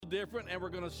different, and we're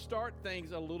going to start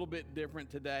things a little bit different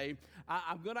today.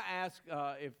 I'm going to ask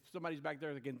if somebody's back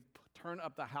there that can turn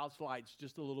up the house lights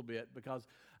just a little bit, because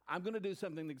I'm going to do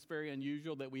something that's very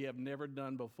unusual that we have never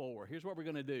done before. Here's what we're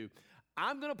going to do.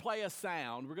 I'm going to play a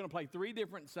sound. We're going to play 3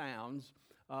 different sounds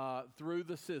through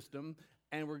the system,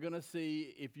 and we're going to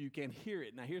see if you can hear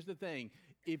it. Now, here's the thing.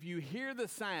 If you hear the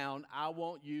sound, I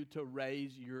want you to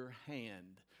raise your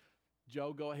hand.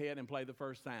 Joe, go ahead and play the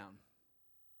first sound.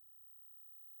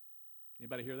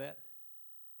 Anybody hear that?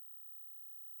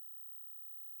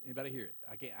 Anybody hear it?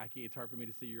 I can't. It's hard for me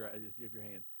to see your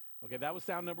hand. Okay, that was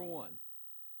sound number 1.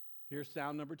 Here's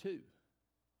sound number 2.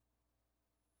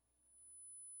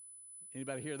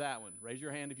 Anybody hear that one? Raise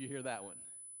your hand if you hear that one.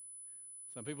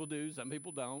 Some people do, some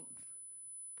people don't.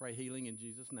 Pray healing in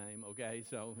Jesus' name. Okay,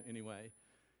 so anyway.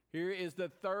 Here is the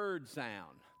third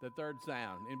sound. The third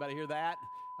sound. Anybody hear that?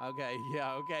 Okay,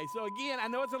 yeah, okay. So again, I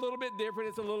know it's a little bit different.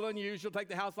 It's a little unusual. Take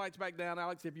the house lights back down,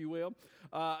 Alex, if you will.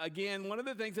 Again, one of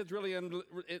the things that's really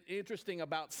interesting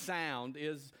about sound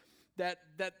is that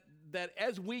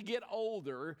as we get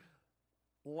older,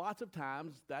 lots of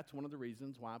times that's one of the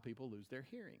reasons why people lose their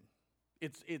hearing.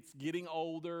 It's getting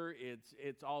older.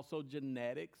 It's also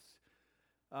genetics.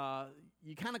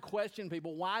 You kind of question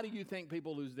people, why do you think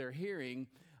people lose their hearing?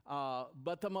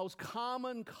 But the most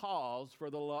common cause for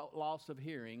the loss of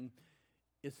hearing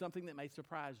is something that may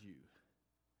surprise you.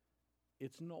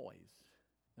 It's noise.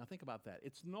 Now think about that.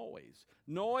 It's noise.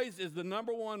 Noise is the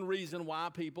number one reason why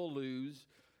people lose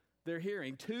their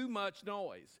hearing. Too much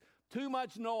noise. Too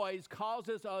much noise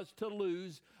causes us to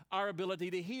lose our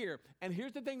ability to hear. And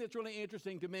here's the thing that's really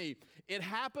interesting to me. It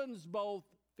happens both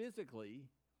physically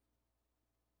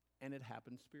and it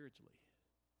happens spiritually.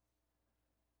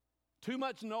 Too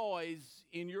much noise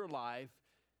in your life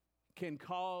can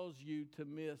cause you to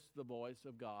miss the voice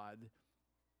of God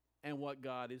and what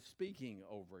God is speaking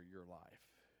over your life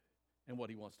and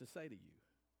what He wants to say to you.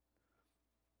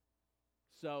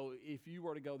 So if you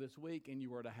were to go this week and you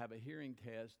were to have a hearing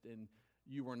test and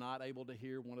you were not able to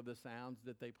hear one of the sounds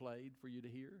that they played for you to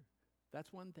hear,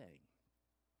 that's one thing.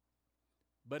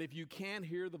 But if you can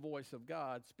hear the voice of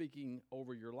God speaking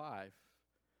over your life,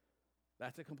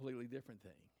 that's a completely different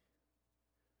thing.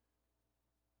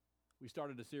 We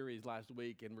started a series last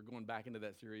week, and we're going back into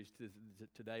that series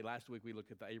today. Last week, we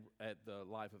looked at the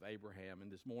life of Abraham,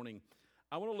 and this morning,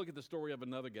 I want to look at the story of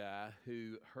another guy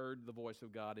who heard the voice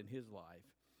of God in his life,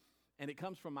 and it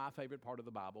comes from my favorite part of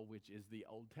the Bible, which is the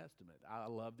Old Testament. I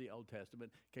love the Old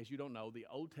Testament. In case you don't know, the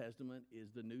Old Testament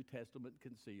is the New Testament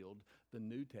concealed. The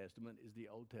New Testament is the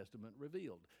Old Testament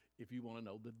revealed. If you want to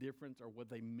know the difference or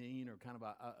what they mean, or kind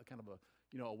of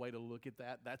a way to look at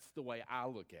that, that's the way I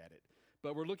look at it.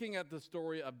 But we're looking at the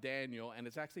story of Daniel, and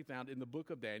it's actually found in the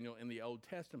book of Daniel in the Old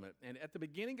Testament. And at the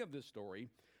beginning of this story,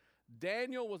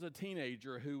 Daniel was a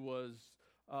teenager who was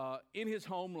in his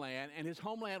homeland, and his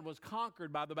homeland was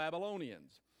conquered by the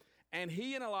Babylonians. And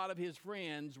he and a lot of his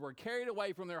friends were carried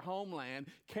away from their homeland,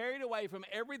 carried away from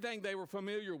everything they were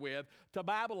familiar with, to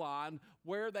Babylon,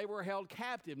 where they were held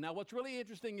captive. Now, what's really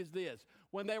interesting is this.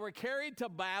 When they were carried to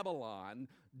Babylon,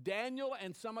 Daniel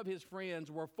and some of his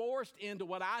friends were forced into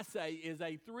what I say is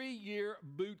a 3-year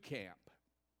boot camp.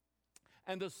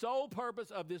 And the sole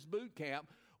purpose of this boot camp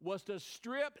was to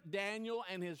strip Daniel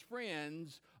and his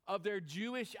friends of their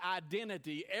Jewish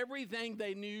identity, everything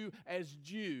they knew as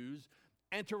Jews,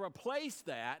 and to replace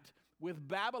that with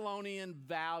Babylonian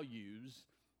values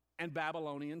and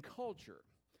Babylonian culture.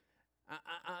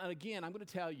 Again, I'm going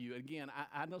to tell you,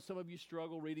 I know some of you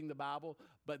struggle reading the Bible,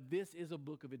 but this is a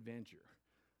book of adventure.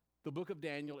 The book of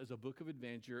Daniel is a book of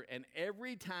adventure, and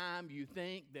every time you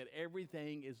think that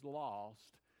everything is lost,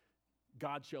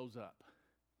 God shows up.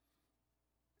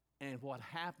 And what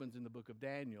happens in the book of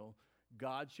Daniel,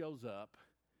 God shows up,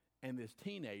 and this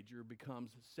teenager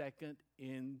becomes second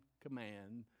in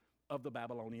command of the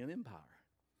Babylonian Empire.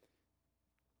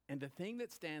 And the thing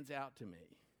that stands out to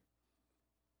me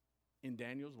in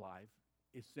Daniel's life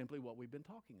is simply what we've been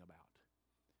talking about.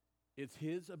 It's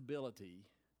his ability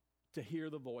to hear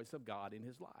the voice of God in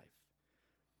his life.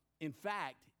 In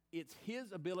fact, it's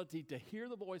his ability to hear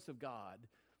the voice of God.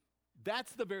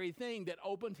 That's the very thing that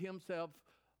opened himself.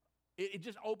 It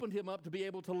just opened him up to be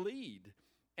able to lead.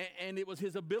 And it was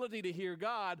his ability to hear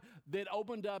God that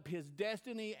opened up his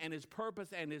destiny and his purpose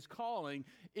and his calling.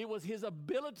 It was his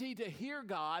ability to hear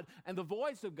God and the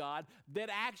voice of God that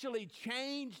actually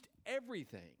changed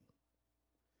everything.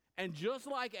 And just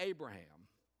like Abraham,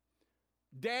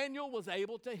 Daniel was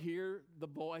able to hear the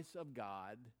voice of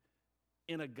God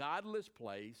in a godless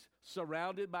place,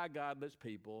 surrounded by godless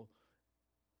people,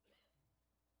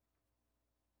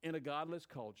 in a godless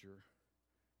culture,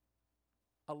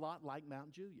 a lot like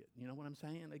Mount Juliet. You know what I'm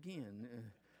saying? Again,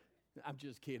 I'm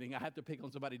just kidding. I have to pick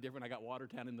on somebody different. I got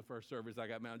Watertown in the first service. I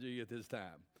got Mount Juliet this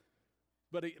time.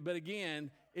 But again,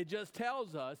 it just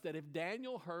tells us that if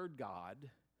Daniel heard God,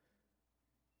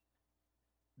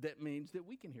 that means that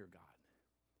we can hear God.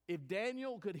 If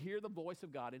Daniel could hear the voice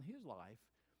of God in his life,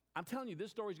 I'm telling you,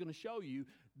 this story is going to show you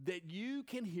that you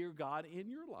can hear God in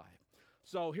your life.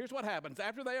 So here's what happens.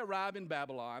 After they arrive in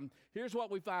Babylon, here's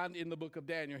what we find in the book of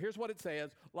Daniel. Here's what it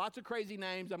says. Lots of crazy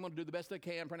names. I'm going to do the best I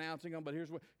can pronouncing them, but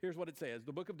here's what it says.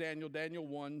 The book of Daniel, Daniel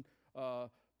 1,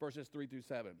 verses 3 through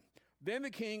 7. Then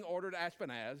the king ordered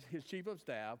Ashpenaz, his chief of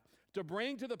staff, to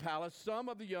bring to the palace some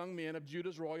of the young men of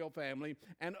Judah's royal family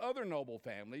and other noble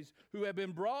families who had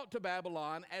been brought to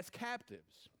Babylon as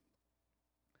captives.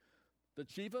 The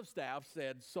chief of staff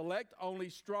said, select only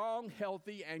strong,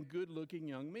 healthy, and good-looking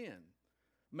young men.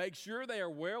 Make sure they are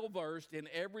well-versed in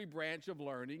every branch of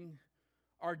learning,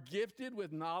 are gifted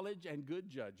with knowledge and good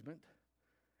judgment,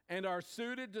 and are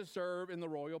suited to serve in the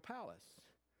royal palace.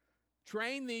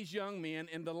 Train these young men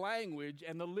in the language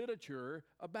and the literature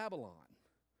of Babylon.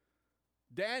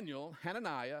 Daniel,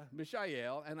 Hananiah,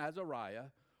 Mishael, and Azariah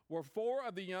were 4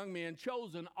 of the young men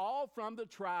chosen, all from the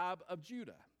tribe of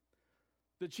Judah.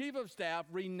 The chief of staff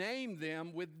renamed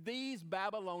them with these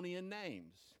Babylonian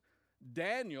names.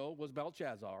 Daniel was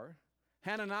Belshazzar,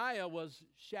 Hananiah was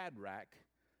Shadrach,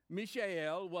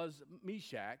 Mishael was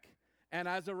Meshach, and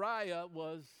Azariah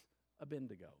was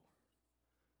Abednego.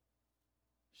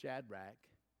 Shadrach,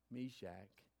 Meshach,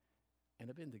 and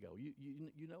Abednego.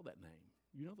 You know that name.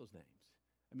 You know those names.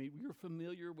 I mean, you're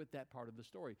familiar with that part of the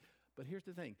story. But here's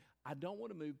the thing. I don't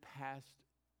want to move past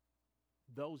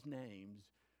those names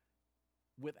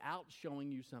without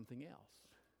showing you something else.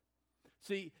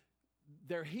 See,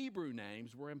 their Hebrew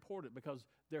names were important because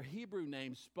their Hebrew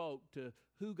names spoke to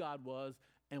who God was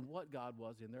and what God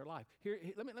was in their life. Here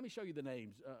let me show you the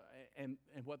names and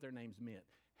what their names meant.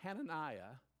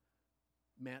 Hananiah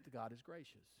meant God is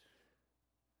gracious.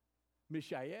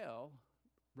 Mishael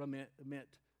meant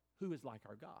who is like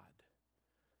our God.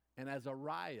 And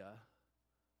Azariah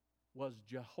was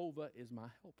Jehovah is my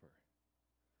helper.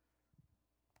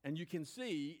 And you can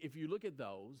see, if you look at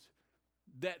those,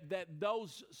 that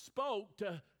those spoke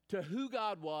to who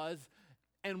God was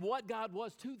and what God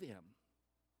was to them.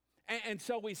 And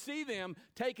so we see them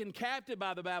taken captive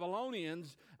by the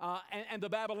Babylonians, and the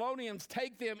Babylonians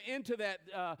take them into that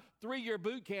 3-year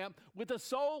boot camp with the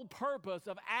sole purpose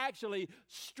of actually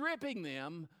stripping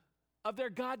them of their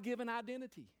God-given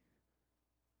identity.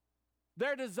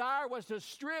 Their desire was to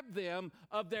strip them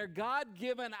of their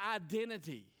God-given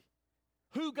identity,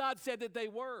 who God said that they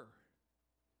were.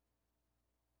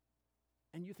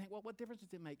 And you think, well, what difference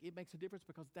does it make? It makes a difference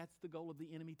because that's the goal of the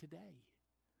enemy today.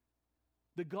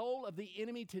 The goal of the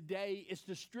enemy today is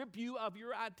to strip you of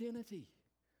your identity.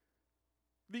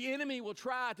 The enemy will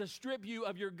try to strip you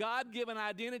of your God-given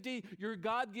identity, your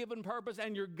God-given purpose,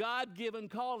 and your God-given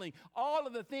calling. All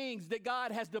of the things that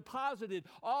God has deposited,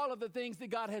 all of the things that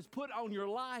God has put on your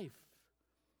life.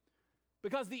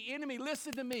 Because the enemy,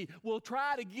 listen to me, will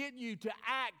try to get you to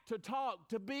act, to talk,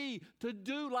 to be, to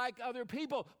do like other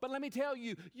people. But let me tell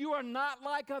you, you are not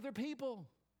like other people.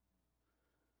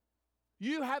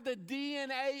 You have the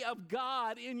DNA of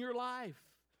God in your life.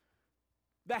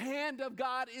 The hand of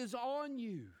God is on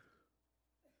you.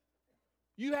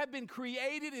 You have been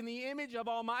created in the image of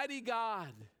Almighty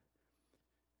God.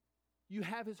 You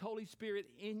have His Holy Spirit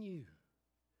in you.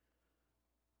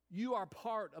 You are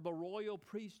part of a royal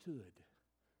priesthood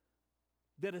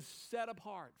that is set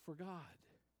apart for God.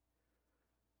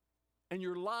 And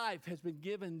your life has been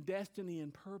given destiny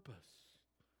and purpose.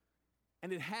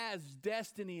 And it has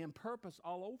destiny and purpose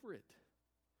all over it.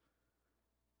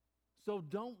 So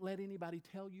don't let anybody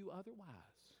tell you otherwise.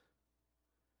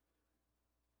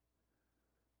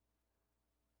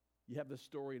 You have this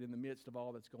story, and in the midst of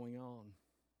all that's going on,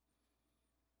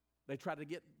 they try to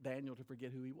get Daniel to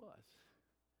forget who he was.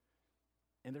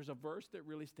 And there's a verse that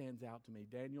really stands out to me,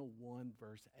 Daniel 1,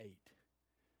 verse 8.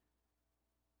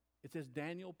 It says,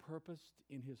 Daniel purposed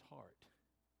in his heart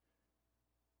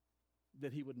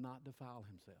that he would not defile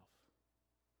himself.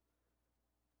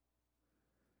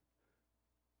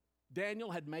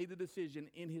 Daniel had made the decision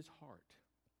in his heart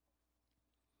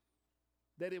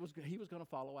that he was going to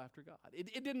follow after God.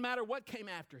 It didn't matter what came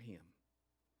after him.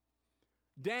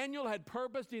 Daniel had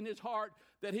purposed in his heart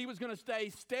that he was going to stay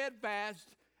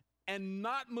steadfast and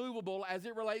not movable as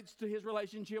it relates to his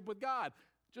relationship with God.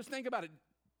 Just think about it.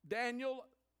 Daniel,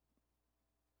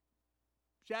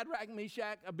 Shadrach,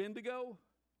 Meshach, Abednego,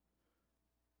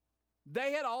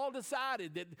 They had all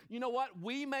decided that, you know what,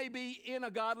 we may be in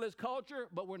a godless culture,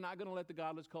 but we're not going to let the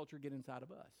godless culture get inside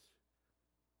of us.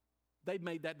 They've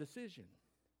made that decision.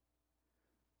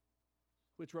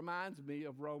 Which reminds me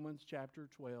of Romans chapter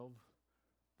 12,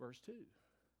 verse 2.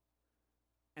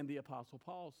 And the Apostle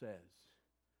Paul says,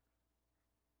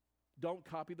 don't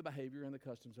copy the behavior and the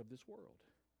customs of this world,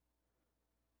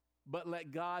 but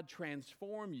let God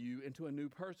transform you into a new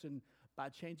person by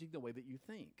changing the way that you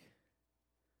think.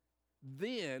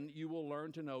 Then you will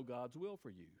learn to know God's will for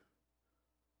you,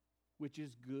 which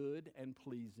is good and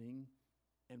pleasing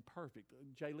and perfect.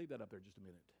 Jay, leave that up there just a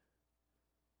minute.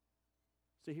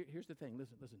 See, here's the thing.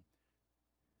 Listen.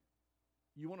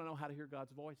 You want to know how to hear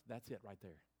God's voice? That's it right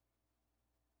there.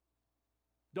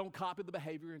 Don't copy the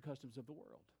behavior and customs of the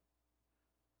world,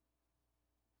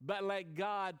 but let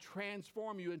God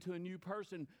transform you into a new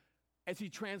person as He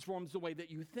transforms the way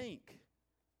that you think.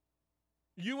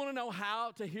 You want to know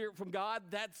how to hear from God?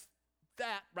 That's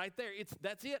that right there.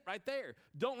 That's it right there.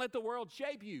 Don't let the world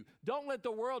shape you. Don't let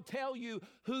the world tell you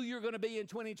who you're going to be in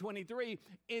 2023.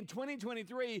 In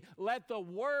 2023, let the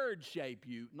Word shape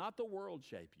you, not the world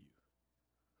shape you.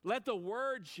 Let the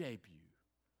Word shape you.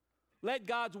 Let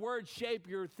God's Word shape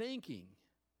your thinking.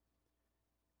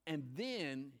 And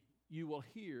then you will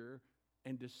hear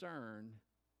and discern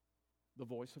the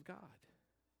voice of God.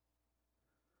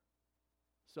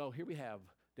 So here we have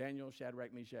Daniel,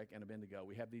 Shadrach, Meshach, and Abednego.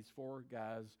 We have these four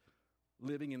guys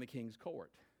living in the king's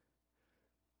court.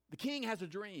 The king has a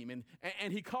dream,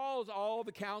 and he calls all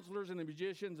the counselors and the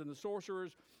magicians and the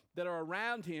sorcerers that are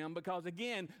around him because,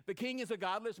 again, the king is a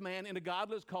godless man in a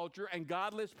godless culture and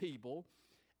godless people,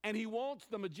 and he wants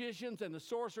the magicians and the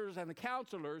sorcerers and the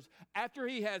counselors, after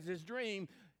he has his dream,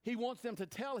 he wants them to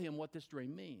tell him what this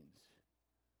dream means.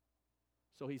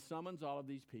 So he summons all of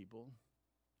these people,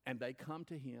 and they come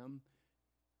to him,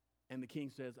 and the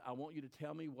king says, I want you to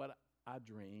tell me what I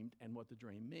dreamed and what the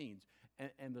dream means.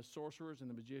 And the sorcerers and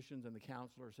the magicians and the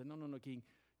counselors said, no, king,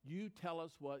 you tell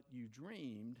us what you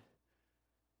dreamed,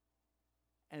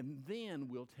 and then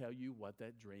we'll tell you what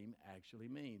that dream actually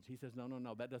means. He says,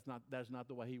 no, that's not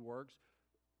the way he works.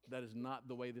 That is not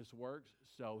the way this works.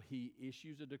 So he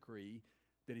issues a decree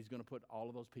that he's going to put all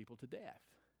of those people to death.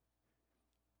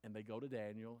 And they go to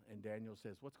Daniel, and Daniel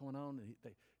says, what's going on?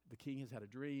 And the king has had a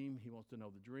dream. He wants to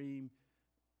know the dream,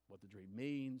 what the dream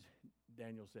means.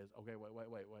 Daniel says, okay,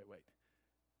 wait.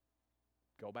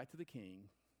 Go back to the king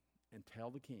and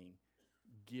tell the king,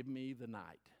 give me the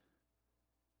night,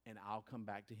 and I'll come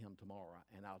back to him tomorrow,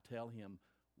 and I'll tell him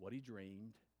what he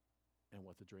dreamed and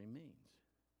what the dream means.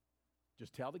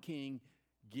 Just tell the king,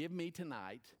 give me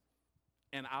tonight,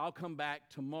 and I'll come back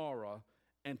tomorrow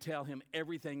and tell him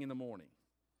everything in the morning.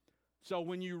 So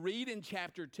when you read in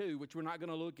chapter 2, which we're not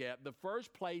going to look at, the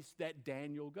first place that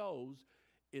Daniel goes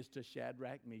is to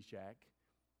Shadrach, Meshach,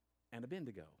 and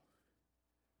Abednego.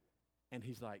 And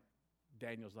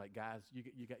Daniel's like, guys,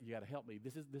 you got to help me.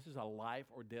 This is a life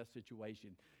or death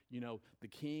situation. You know, the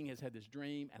king has had this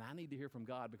dream, and I need to hear from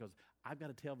God because I've got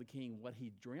to tell the king what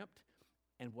he dreamt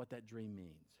and what that dream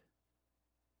means.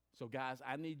 So guys,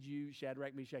 I need you,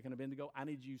 Shadrach, Meshach, and Abednego, I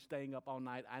need you staying up all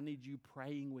night. I need you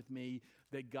praying with me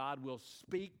that God will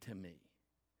speak to me.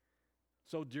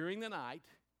 So during the night,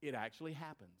 it actually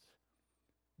happens.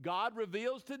 God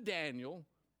reveals to Daniel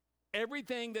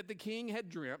everything that the king had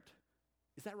dreamt.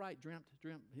 Is that right? Dreamt?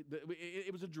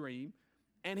 It was a dream.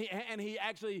 And he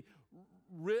actually,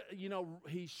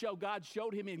 God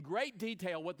showed him in great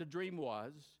detail what the dream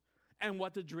was and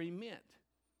what the dream meant.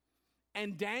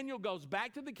 And Daniel goes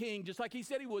back to the king, just like he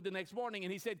said he would the next morning,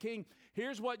 and he said, King,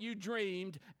 here's what you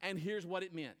dreamed, and here's what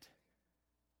it meant.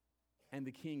 And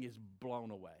the king is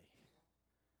blown away.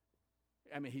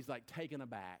 I mean, he's like taken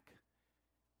aback.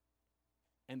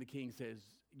 And the king says,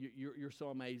 you're so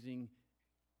amazing.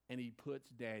 And he puts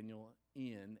Daniel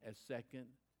in as second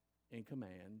in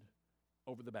command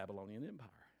over the Babylonian Empire.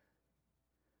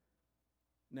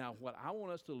 Now, what I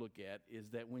want us to look at is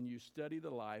that when you study the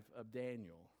life of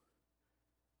Daniel,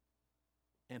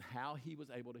 and how he was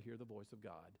able to hear the voice of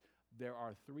God, there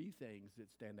are three things that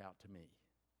stand out to me.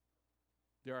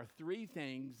 There are three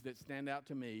things that stand out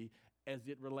to me as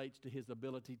it relates to his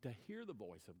ability to hear the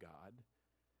voice of God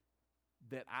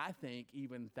that I think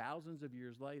even thousands of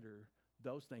years later,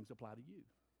 those things apply to you.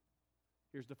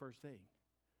 Here's the first thing,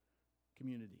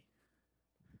 community.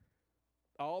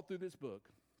 All through this book,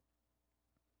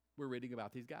 we're reading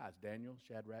about these guys, Daniel,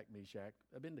 Shadrach, Meshach,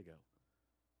 Abednego.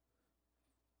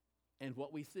 And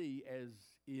what we see as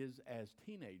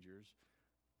teenagers,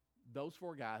 those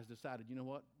four guys decided, you know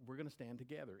what? We're going to stand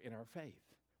together in our faith.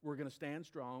 We're going to stand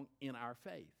strong in our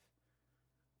faith.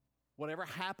 Whatever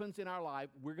happens in our life,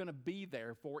 we're going to be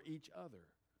there for each other.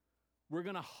 We're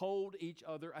going to hold each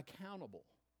other accountable.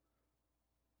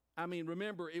 I mean,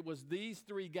 remember, it was these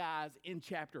three guys in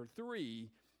chapter 3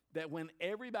 that when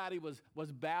everybody was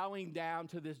bowing down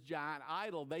to this giant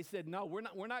idol, they said, no,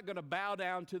 we're not going to bow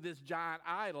down to this giant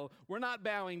idol. We're not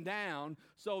bowing down.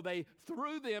 So they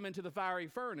threw them into the fiery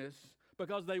furnace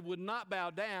because they would not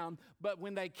bow down. But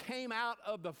when they came out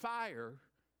of the fire,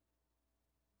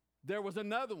 there was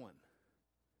another one.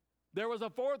 There was a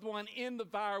fourth one in the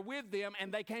fire with them,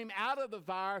 and they came out of the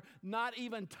fire, not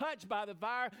even touched by the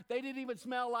fire. They didn't even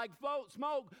smell like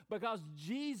smoke because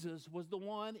Jesus was the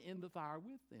one in the fire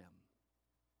with them.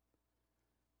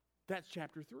 That's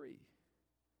chapter 3.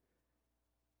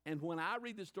 And when I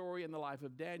read the story in the life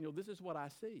of Daniel, this is what I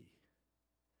see.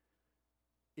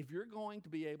 If you're going to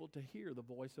be able to hear the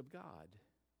voice of God,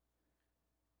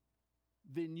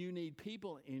 then you need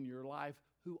people in your life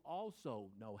who also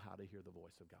know how to hear the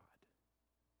voice of God.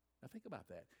 Now think about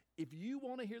that. If you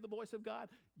want to hear the voice of God,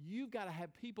 you've got to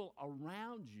have people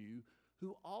around you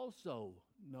who also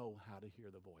know how to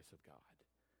hear the voice of God.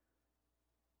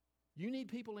 You need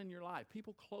people in your life,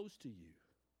 people close to you,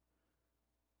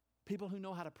 people who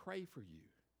know how to pray for you.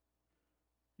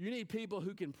 You need people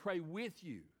who can pray with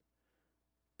you,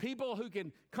 people who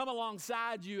can come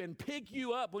alongside you and pick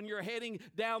you up when you're heading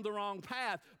down the wrong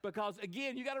path. Because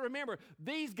again, you got to remember,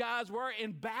 these guys were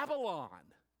in Babylon.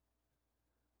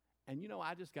 And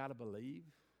I just got to believe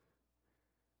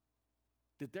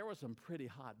that there were some pretty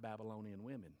hot Babylonian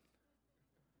women.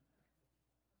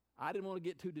 I didn't want to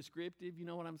get too descriptive, you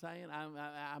know what I'm saying?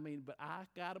 I mean, but I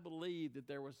got to believe that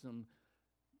there were some,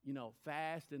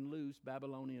 fast and loose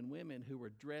Babylonian women who were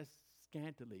dressed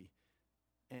scantily.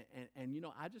 And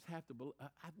I just have to believe,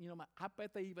 I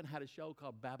bet they even had a show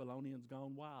called Babylonians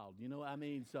Gone Wild. You know what I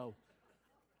mean? So,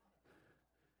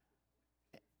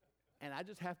 and I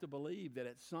just have to believe that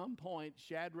at some point,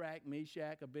 Shadrach,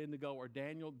 Meshach, Abednego, or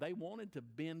Daniel, they wanted to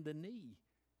bend the knee.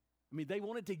 I mean, they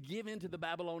wanted to give into the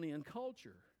Babylonian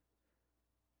culture.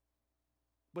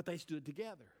 But they stood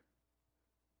together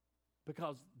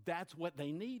because that's what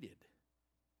they needed.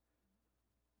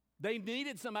 They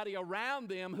needed somebody around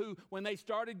them who, when they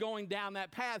started going down that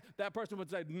path, that person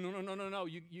would say, no,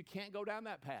 you can't go down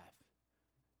that path.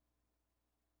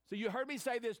 So you heard me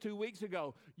say this 2 weeks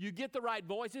ago. You get the right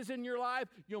voices in your life,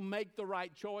 you'll make the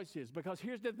right choices. Because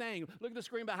here's the thing. Look at the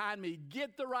screen behind me.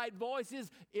 Get the right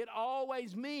voices. It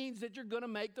always means that you're going to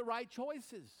make the right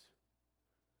choices.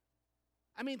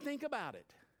 I mean, think about it.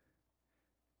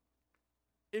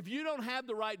 If you don't have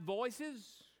the right voices,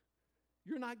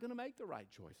 you're not going to make the right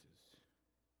choices.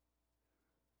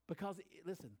 Because,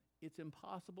 listen, it's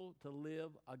impossible to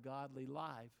live a godly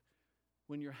life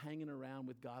when you're hanging around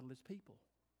with godless people.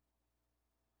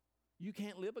 You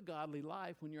can't live a godly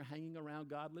life when you're hanging around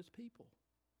godless people.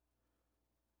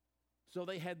 So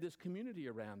they had this community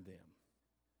around them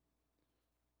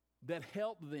that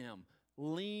helped them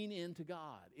lean into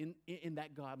God in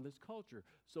that godless culture.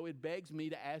 So it begs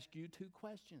me to ask you 2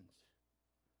 questions.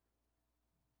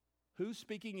 Who's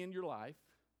speaking in your life?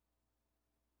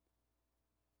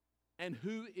 And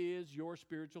who is your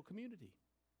spiritual community?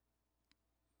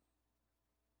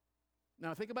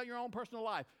 Now think about your own personal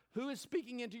life. Who is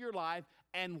speaking into your life,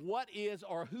 and what is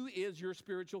or who is your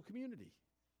spiritual community?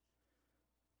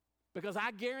 Because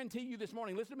I guarantee you this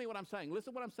morning, listen to me what I'm saying.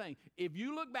 Listen to what I'm saying. If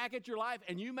you look back at your life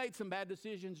and you made some bad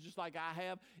decisions just like I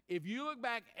have, if you look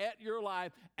back at your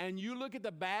life and you look at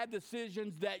the bad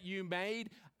decisions that you made,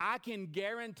 I can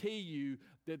guarantee you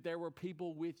that there were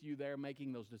people with you there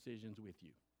making those decisions with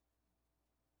you.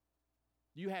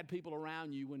 You had people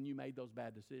around you when you made those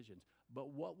bad decisions.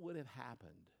 But what would have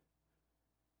happened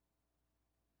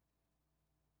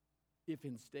if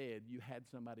instead you had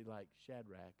somebody like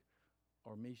Shadrach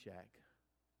or Meshach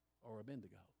or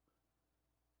Abednego?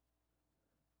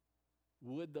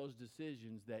 Would those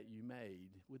decisions that you made,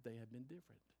 would they have been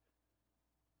different?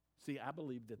 See, I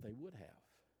believe that they would have.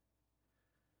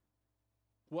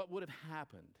 What would have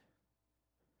happened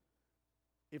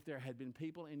if there had been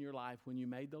people in your life when you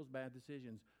made those bad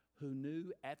decisions who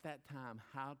knew at that time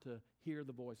how to hear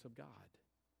the voice of God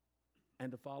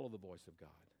and to follow the voice of God?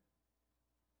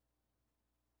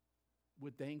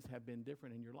 Would things have been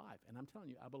different in your life? And I'm telling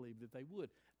you, I believe that they would.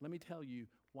 Let me tell you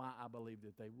why I believe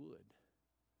that they would.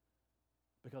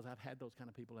 Because I've had those kind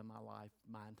of people in my life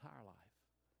my entire life.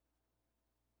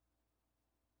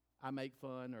 I make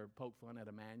fun or poke fun at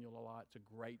Emmanuel a lot. It's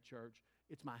a great church.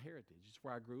 It's my heritage. It's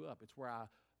where I grew up. It's where I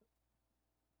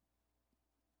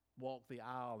walked the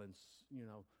aisle and,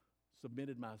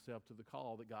 submitted myself to the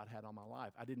call that God had on my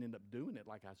life. I didn't end up doing it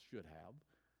like I should have.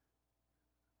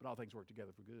 but all things work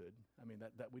together for good. I mean,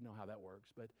 that we know how that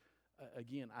works. But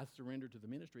again, I surrendered to the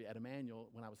ministry at Emmanuel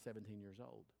when I was 17 years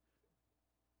old.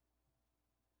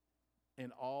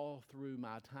 And all through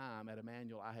my time at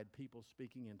Emmanuel, I had people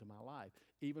speaking into my life.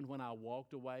 Even when I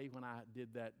walked away, when I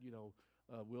did that,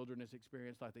 wilderness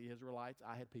experience like the Israelites,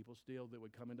 I had people still that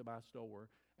would come into my store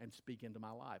and speak into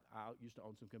my life. I used to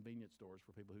own some convenience stores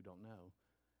for people who don't know.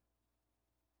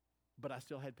 But I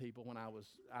still had people when I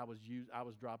was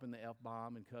dropping the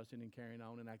F-bomb and cussing and carrying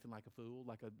on and acting like a fool,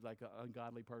 like an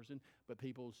ungodly person. But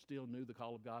people still knew the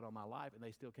call of God on my life, and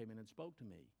they still came in and spoke to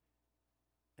me.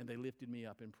 And they lifted me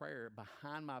up in prayer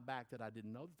behind my back that I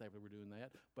didn't know that they were doing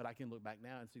that, but I can look back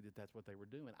now and see that that's what they were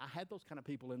doing. I had those kind of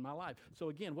people in my life. So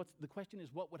again, the question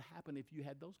is, what would happen if you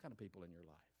had those kind of people in your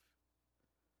life?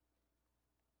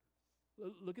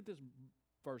 Look at this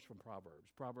verse from Proverbs.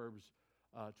 Proverbs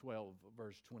 12,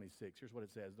 verse 26. Here's what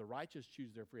it says. The righteous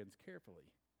choose their friends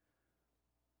carefully,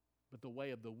 but the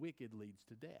way of the wicked leads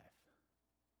to death.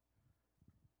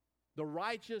 The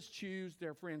righteous choose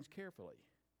their friends carefully.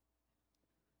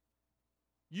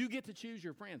 You get to choose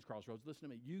your friends, Crossroads. Listen to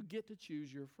me. You get to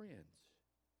choose your friends.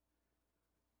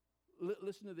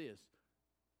 Listen to this.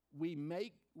 We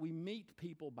meet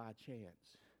people by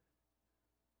chance,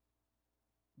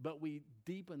 but we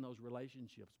deepen those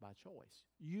relationships by choice.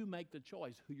 You make the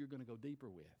choice who you're going to go deeper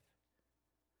with.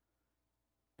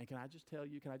 And can I just tell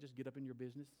you, can I just get up in your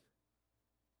business?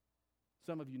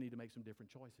 Some of you need to make some different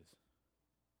choices.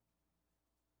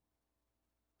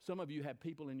 Some of you have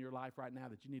people in your life right now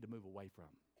that you need to move away from,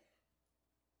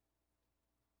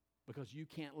 because you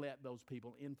can't let those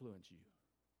people influence you.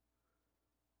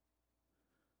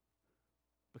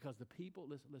 Because the people,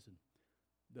 listen,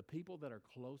 the people that are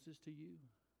closest to you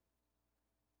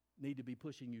need to be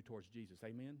pushing you towards Jesus.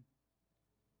 Amen?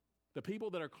 The people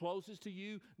that are closest to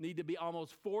you need to be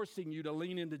almost forcing you to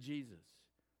lean into Jesus.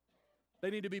 They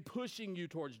need to be pushing you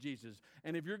towards Jesus.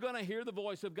 And if you're going to hear the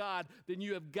voice of God, then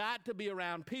you have got to be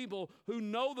around people who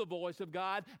know the voice of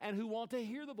God and who want to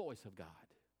hear the voice of God.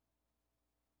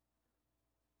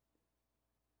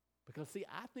 Because, see,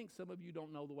 I think some of you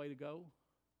don't know the way to go.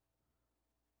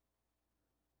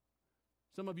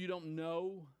 Some of you don't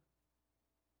know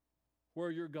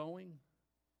where you're going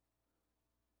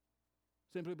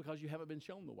simply because you haven't been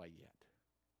shown the way yet.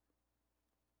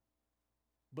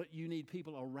 But you need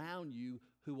people around you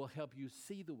who will help you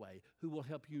see the way, who will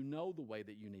help you know the way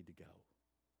that you need to go,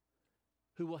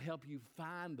 who will help you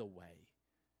find the way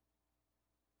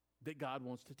that God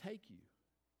wants to take you.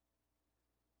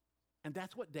 And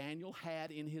that's what Daniel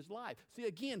had in his life. See,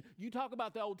 again, you talk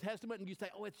about the Old Testament and you say,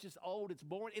 oh, it's just old, it's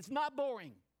boring. It's not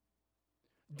boring.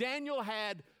 Daniel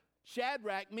had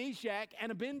Shadrach, Meshach,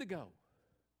 and Abednego.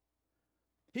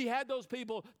 He had those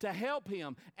people to help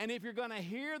him. And if you're going to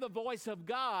hear the voice of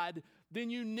God, then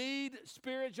you need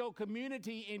spiritual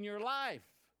community in your life.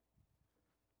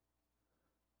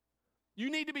 You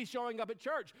need to be showing up at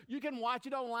church. You can watch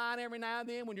it online every now and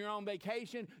then when you're on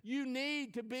vacation. You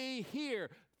need to be here.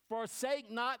 Forsake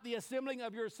not the assembling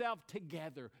of yourself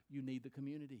together. You need the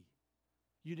community.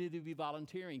 You need to be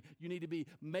volunteering. You need to be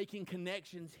making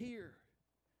connections here.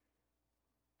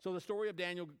 So the story of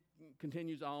Daniel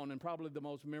continues on, and probably the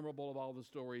most memorable of all the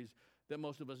stories that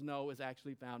most of us know is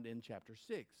actually found in chapter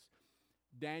 6.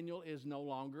 Daniel is no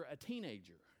longer a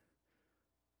teenager.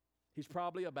 He's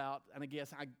probably about, and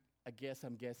I'm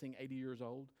guessing 80 years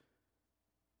old.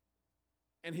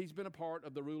 And he's been a part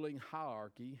of the ruling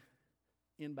hierarchy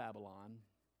in Babylon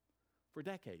for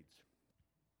decades.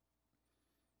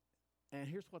 And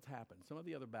here's what's happened. Some of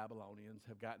the other Babylonians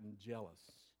have gotten jealous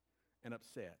and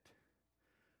upset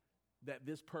that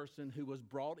this person who was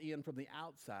brought in from the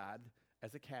outside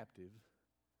as a captive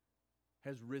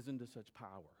has risen to such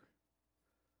power.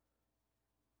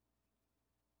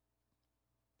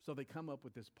 So they come up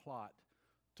with this plot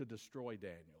to destroy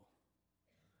Daniel.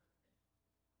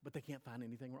 But they can't find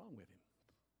anything wrong with him.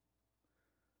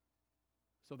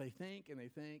 So they think and they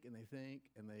think and they think,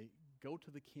 and they go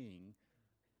to the king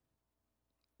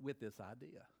with this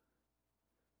idea.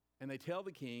 And they tell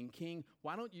the king, King,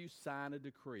 why don't you sign a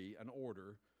decree, an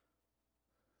order,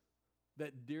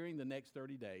 that during the next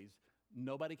 30 days,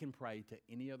 nobody can pray to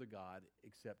any other God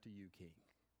except to you, king.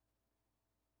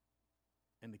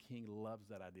 And the king loves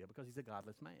that idea because he's a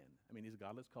godless man. I mean, he's a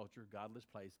godless culture, godless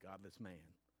place, godless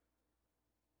man.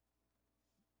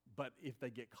 But if they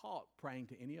get caught praying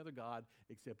to any other God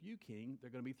except you, king,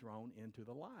 they're going to be thrown into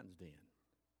the lion's den.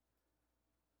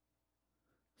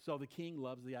 So the king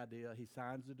loves the idea. He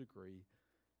signs the decree.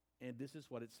 And this is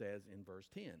what it says in verse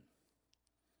 10. It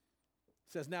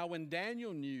says, now when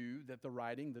Daniel knew that the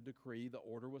writing, the decree, the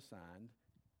order was signed,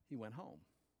 he went home.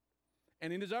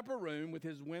 And in his upper room, with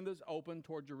his windows open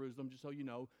toward Jerusalem, just so you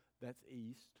know, that's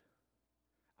east.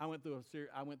 I went through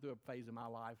a phase in my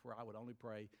life where I would only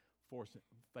pray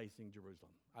facing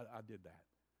Jerusalem. I did that.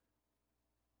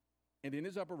 And in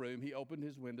his upper room, he opened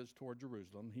his windows toward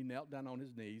Jerusalem. He knelt down on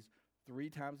his knees 3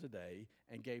 times a day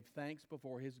and gave thanks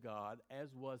before his God,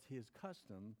 as was his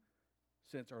custom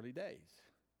since early days.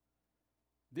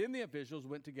 Then the officials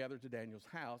went together to Daniel's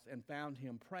house and found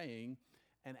him praying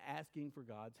and asking for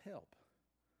God's help.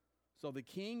 So the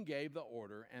king gave the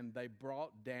order, and they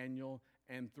brought Daniel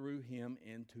and threw him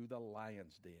into the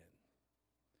lion's den.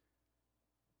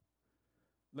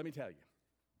 Let me tell you,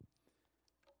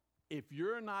 if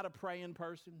you're not a praying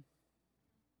person,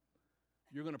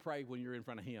 you're going to pray when you're in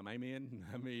front of him. Amen?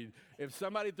 I mean, if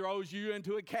somebody throws you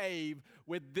into a cave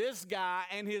with this guy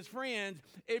and his friends,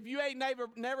 if you ain't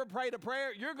never prayed a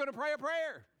prayer, you're going to pray a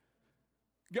prayer.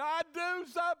 God, do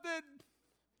something.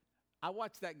 I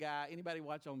watched that guy. Anybody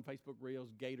watch on Facebook Reels,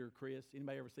 Gator Chris?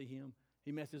 Anybody ever see him?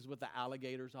 He messes with the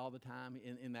alligators all the time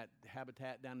in that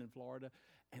habitat down in Florida.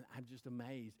 And I'm just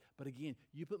amazed. But again,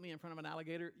 you put me in front of an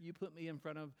alligator, you put me in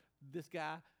front of this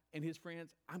guy and his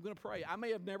friends, I'm going to pray. I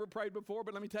may have never prayed before,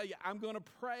 but let me tell you, I'm going to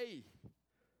pray.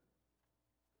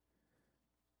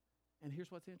 And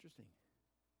here's what's interesting.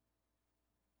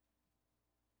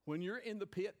 When you're in the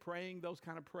pit praying those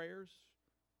kind of prayers,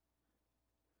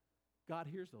 God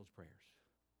hears those prayers.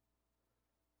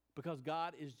 Because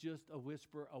God is just a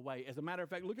whisper away. As a matter of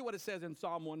fact, look at what it says in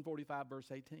Psalm 145, verse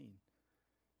 18.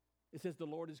 It says, the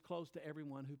Lord is close to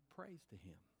everyone who prays to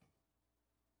him.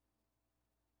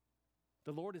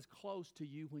 The Lord is close to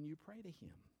you when you pray to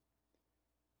him.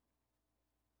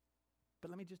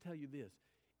 But let me just tell you this.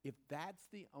 If that's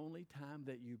the only time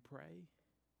that you pray,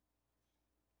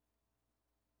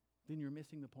 then you're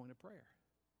missing the point of prayer.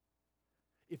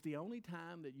 If the only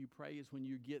time that you pray is when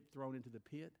you get thrown into the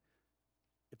pit,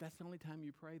 if that's the only time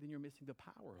you pray, then you're missing the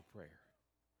power of prayer.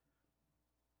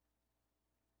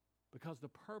 Because the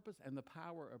purpose and the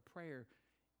power of prayer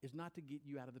is not to get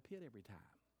you out of the pit every time.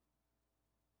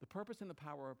 The purpose and the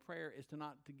power of prayer is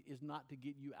not to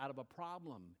get you out of a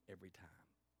problem every time.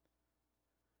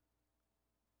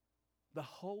 The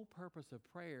whole purpose of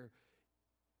prayer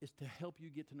is to help you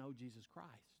get to know Jesus Christ.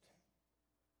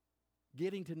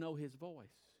 Getting to know his voice.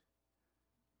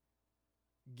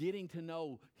 Getting to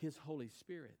know his Holy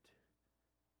Spirit.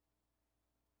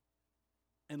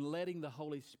 And letting the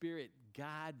Holy Spirit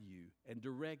guide you and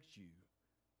direct you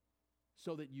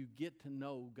so that you get to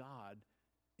know God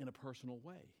in a personal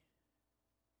way.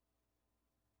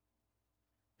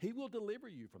 He will deliver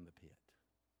you from the pit.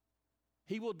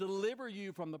 He will deliver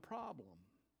you from the problem.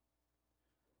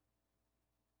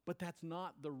 But that's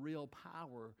not the real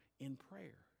power in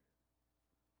prayer.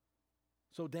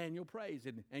 So Daniel prays,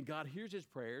 and God hears his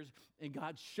prayers, and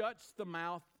God shuts the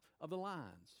mouth of the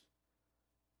lions.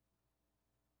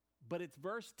 But it's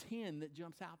verse 10 that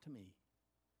jumps out to me.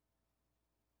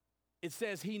 It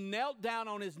says, he knelt down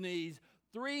on his knees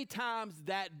 3 times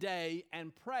that day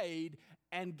and prayed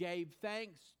and gave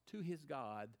thanks to his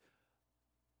God.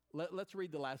 Let's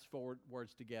read the last 4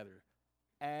 words together.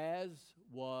 As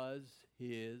was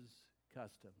his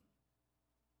custom.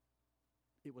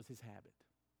 It was his habit.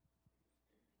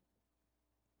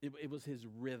 It was his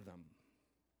rhythm.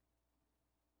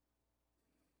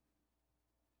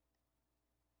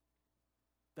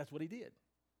 That's what he did.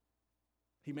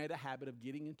 He made a habit of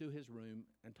getting into his room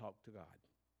and talk to God.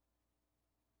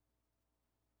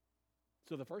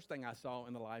 So the first thing I saw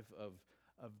in the life of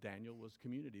Daniel was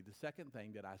community. The second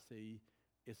thing that I see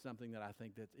is something that I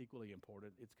think that's equally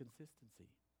important. It's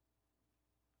consistency.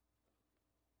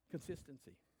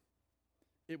 Consistency.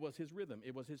 It was his rhythm.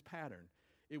 It was his pattern.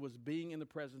 It was being in the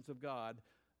presence of God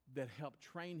that helped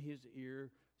train his ear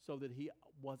so that he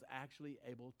was actually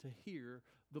able to hear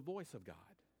the voice of God.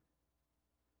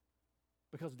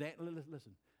 Because,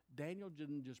 listen, Daniel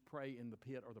didn't just pray in the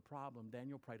pit or the problem.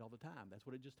 Daniel prayed all the time. That's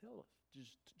what it just told us.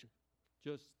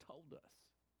 Just told us.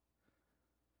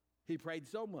 He prayed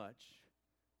so much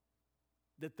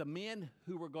that the men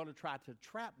who were going to try to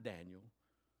trap Daniel,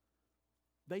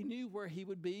 they knew where he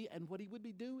would be and what he would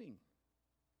be doing.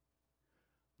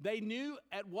 They knew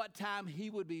at what time he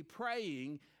would be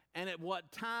praying and at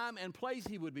what time and place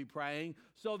he would be praying,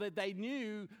 so that they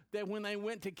knew that when they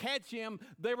went to catch him,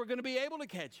 they were going to be able to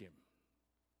catch him.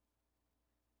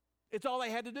 It's all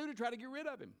they had to do to try to get rid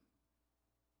of him.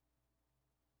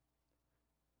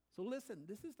 So listen,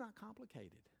 this is not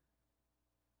complicated.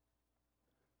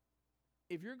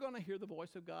 If you're going to hear the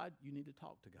voice of God, you need to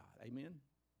talk to God. Amen?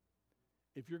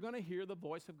 If you're going to hear the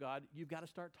voice of God, you've got to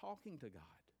start talking to God.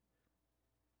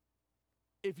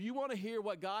 If you want to hear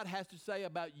what God has to say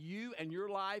about you and your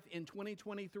life in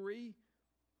 2023,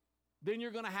 then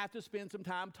you're going to have to spend some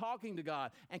time talking to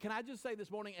God. And can I just say this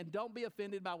morning, and don't be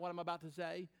offended by what I'm about to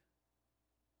say,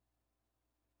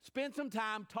 spend some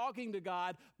time talking to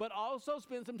God, but also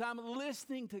spend some time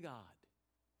listening to God.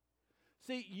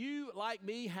 See, you, like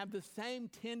me, have the same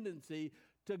tendency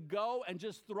to go and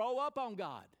just throw up on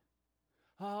God.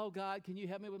 Oh, God, can you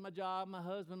help me with my job, my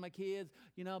husband, my kids,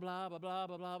 blah, blah, blah, blah,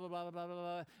 blah, blah, blah, blah, blah,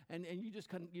 blah. And you just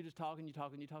talk and you talk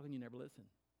and you talk and you never listen.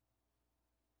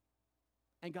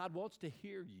 And God wants to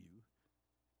hear you.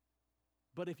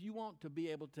 But if you want to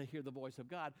be able to hear the voice of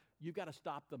God, you've got to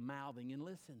stop the mouthing and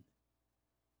listen.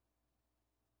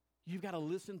 You've got to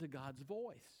listen to God's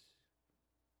voice.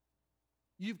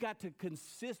 You've got to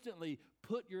consistently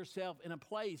put yourself in a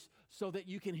place so that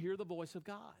you can hear the voice of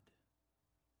God.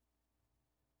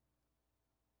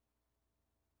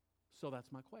 So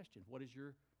that's my question. What is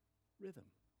your rhythm?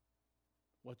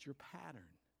 What's your pattern?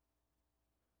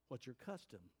 What's your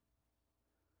custom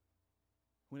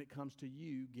when it comes to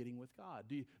you getting with God?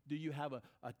 Do you have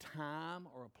a time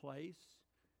or a place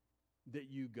that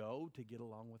you go to get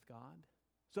along with God?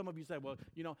 Some of you say, well,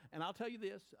 and I'll tell you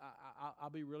this, I'll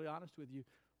be really honest with you.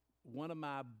 One of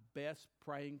my best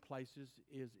praying places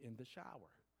is in the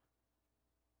shower.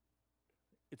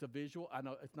 It's a visual. I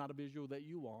know it's not a visual that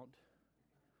you want.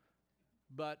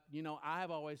 But, I have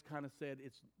always kind of said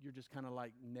you're just kind of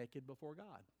like naked before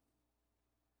God.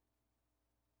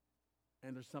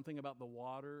 And there's something about the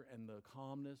water and the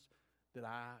calmness that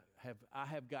I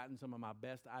have gotten some of my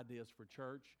best ideas for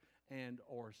church and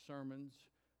or sermons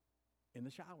in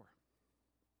the shower.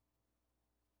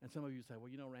 And some of you say,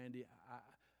 well, Randy,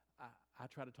 I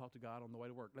try to talk to God on the way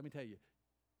to work. Let me tell you,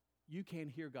 you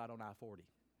can't hear God on I-40.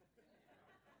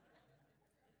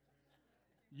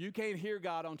 You can't hear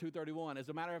God on 231. As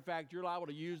a matter of fact, you're liable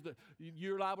to use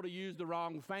the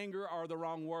wrong finger or the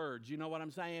wrong words. You know what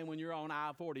I'm saying? When you're on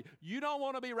I-40. You don't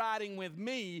want to be riding with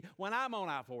me when I'm on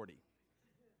I-40.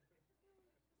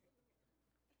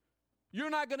 You're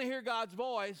not going to hear God's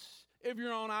voice if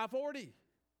you're on I-40.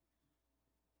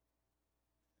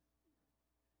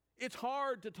 It's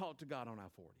hard to talk to God on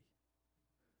I-40.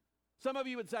 Some of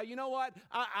you would say, you know what?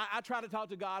 I try to talk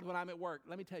to God when I'm at work.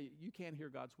 Let me tell you, you can't hear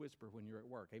God's whisper when you're at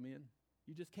work. Amen?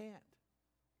 You just can't.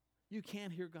 You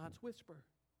can't hear God's whisper.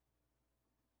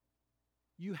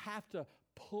 You have to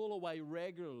pull away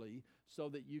regularly so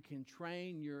that you can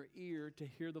train your ear to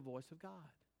hear the voice of God.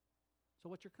 So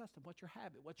what's your custom? What's your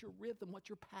habit? What's your rhythm? What's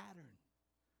your pattern?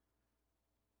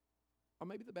 Or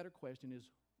maybe the better question is,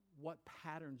 what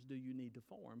patterns do you need to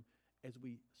form as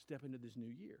we step into this new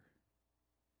year?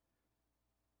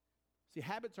 See,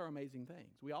 habits are amazing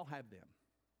things. We all have them.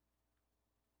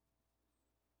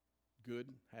 Good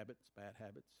habits, bad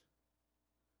habits.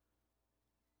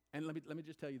 And let me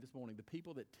just tell you this morning, the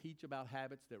people that teach about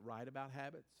habits, that write about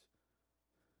habits,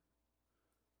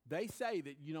 they say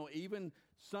that, even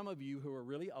some of you who are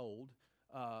really old,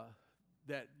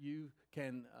 that you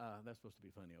can, that's supposed to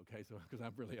be funny, okay, so because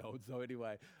I'm really old, so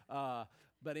anyway.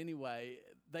 But anyway,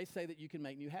 they say that you can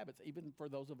make new habits, even for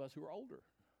those of us who are older.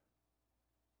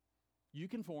 You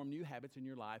can form new habits in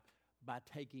your life by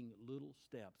taking little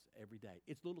steps every day.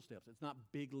 It's little steps. It's not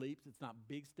big leaps. It's not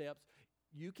big steps.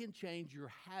 You can change your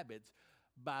habits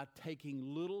by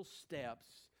taking little steps,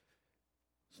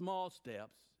 small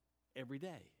steps, every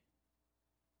day.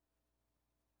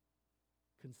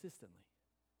 Consistently.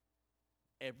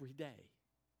 Every day.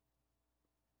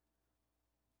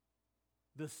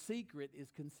 The secret is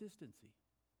consistency.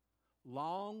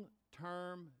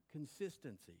 Long-term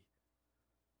consistency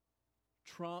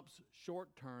trumps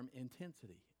short-term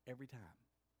intensity every time.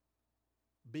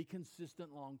 Be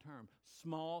consistent long-term.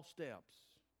 Small steps.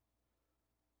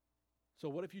 So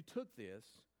what if you took this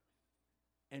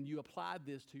and you applied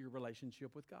this to your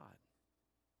relationship with God?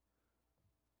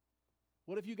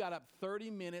 What if you got up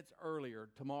 30 minutes earlier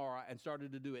tomorrow and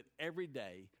started to do it every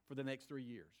day for the next 3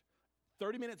 years?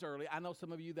 30 minutes early. I know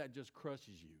some of you that just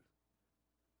crushes you.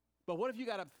 But what if you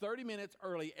got up 30 minutes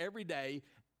early every day,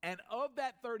 and of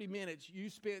that 30 minutes, you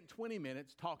spent 20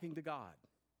 minutes talking to God?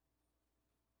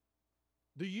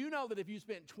 Do you know that if you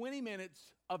spent 20 minutes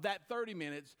of that 30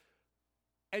 minutes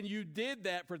and you did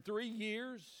that for 3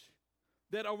 years,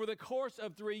 that over the course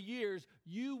of 3 years,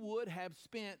 you would have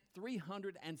spent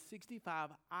 365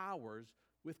 hours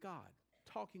with God,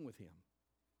 talking with Him,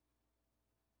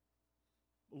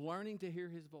 learning to hear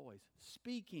His voice,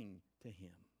 speaking to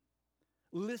Him,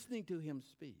 listening to Him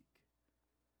speak.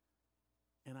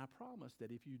 And I promise that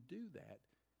if you do that,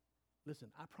 listen,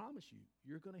 I promise you,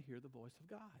 you're going to hear the voice of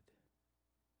God.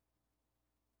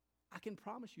 I can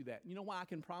promise you that. You know why I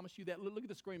can promise you that? Look at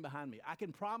the screen behind me. I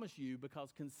can promise you because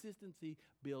consistency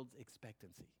builds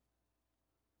expectancy.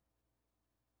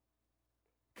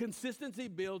 Consistency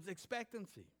builds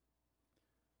expectancy.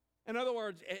 In other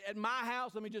words, at my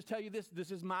house, let me just tell you this. This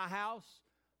is my house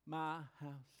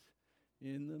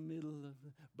in the middle of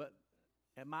the... But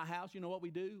at my house, you know what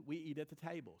we do? We eat at the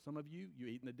table. Some of you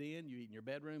eat in the den, you eat in your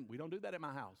bedroom. We don't do that at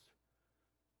my house.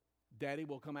 Daddy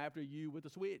will come after you with a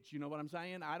switch. You know what I'm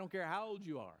saying? I don't care how old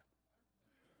you are.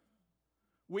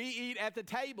 We eat at the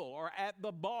table or at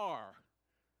the bar.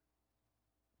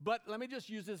 But let me just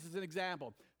use this as an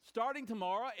example. Starting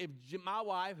tomorrow, if my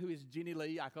wife, who is Jenny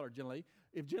Lee, I call her Jenny Lee,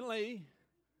 if Jenny Lee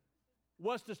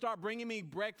was to start bringing me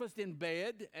breakfast in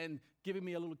bed and giving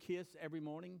me a little kiss every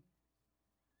morning,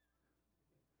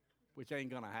 which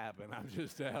ain't going to happen, I'm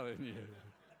just telling you.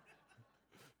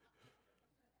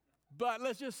 But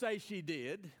let's just say she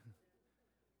did.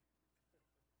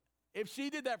 If she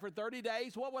did that for 30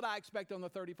 days, what would I expect on the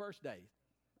 31st day?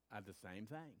 The same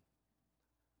thing.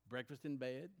 Breakfast in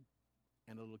bed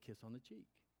and a little kiss on the cheek.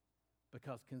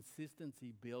 Because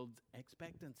consistency builds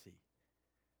expectancy.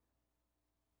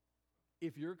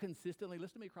 If you're consistently,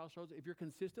 listen to me, Crossroads, if you're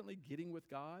consistently getting with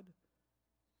God,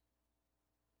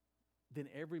 then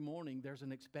every morning there's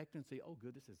an expectancy. Oh,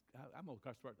 good, I'm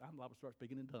liable to start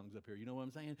speaking in tongues up here. You know what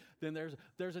I'm saying? Then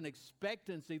there's an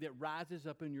expectancy that rises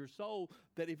up in your soul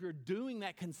that if you're doing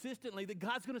that consistently, that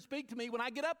God's going to speak to me when I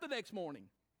get up the next morning.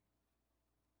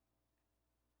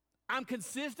 I'm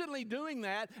consistently doing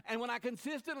that, and when I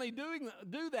consistently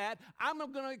do that, I'm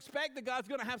going to expect that God's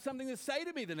going to have something to say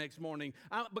to me the next morning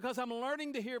because I'm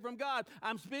learning to hear from God.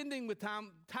 I'm spending time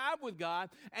with God,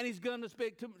 and He's going to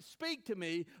speak to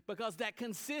me because that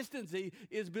consistency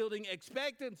is building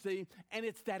expectancy, and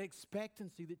it's that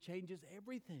expectancy that changes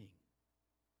everything.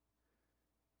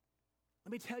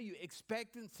 Let me tell you,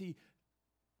 expectancy,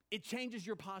 it changes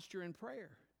your posture in prayer.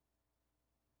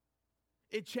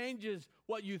 It changes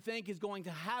what you think is going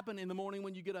to happen in the morning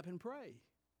when you get up and pray.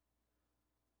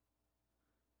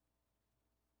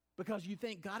 Because you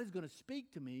think God is going to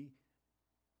speak to me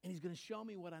and He's going to show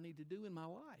me what I need to do in my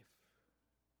life.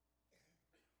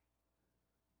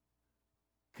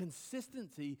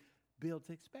 Consistency builds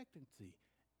expectancy.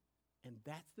 And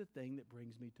that's the thing that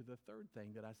brings me to the third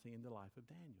thing that I see in the life of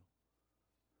Daniel.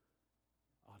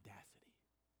 Audacity.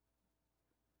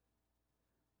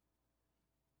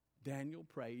 Daniel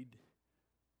prayed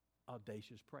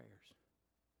audacious prayers.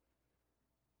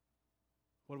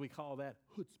 What do we call that?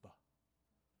 Chutzpah.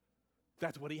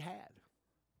 That's what he had.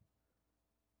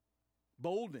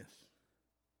 Boldness.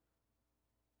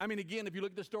 I mean, again, if you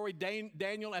look at the story,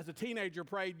 Daniel as a teenager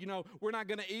prayed, we're not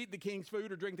going to eat the king's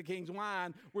food or drink the king's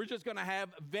wine. We're just going to have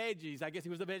veggies. I guess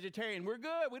he was a vegetarian. We're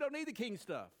good. We don't need the king's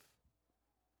stuff.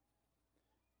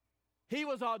 He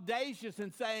was audacious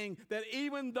in saying that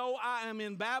even though I am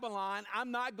in Babylon, I'm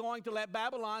not going to let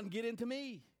Babylon get into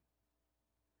me.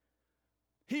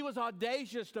 He was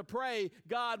audacious to pray,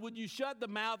 God, would you shut the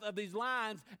mouth of these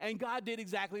lions? And God did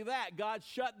exactly that. God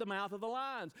shut the mouth of the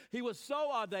lions. He was so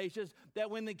audacious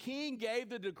that when the king gave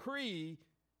the decree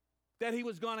that he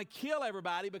was going to kill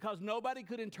everybody because nobody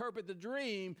could interpret the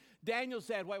dream, Daniel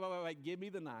said, wait, give me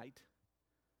the night,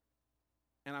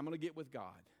 and I'm going to get with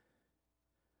God.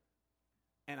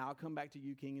 And I'll come back to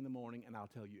you, King, in the morning, and I'll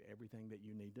tell you everything that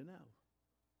you need to know.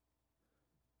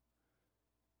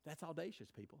 That's audacious,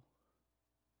 people.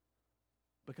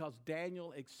 Because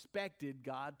Daniel expected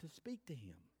God to speak to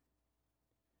him.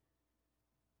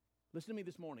 Listen to me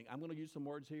this morning. I'm going to use some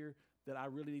words here that I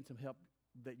really need some help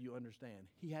that you understand.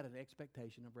 He had an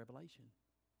expectation of revelation.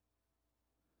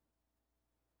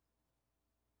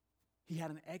 He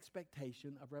had an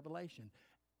expectation of revelation.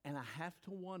 And I have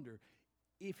to wonder,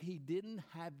 if he didn't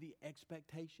have the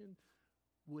expectation,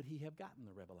 would he have gotten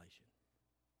the revelation?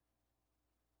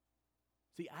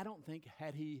 See, I don't think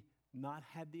had he not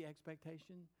had the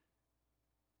expectation,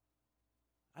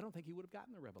 I don't think he would have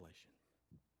gotten the revelation.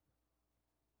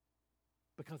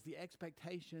 Because the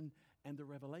expectation and the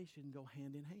revelation go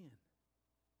hand in hand.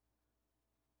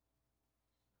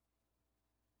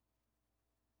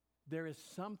 There is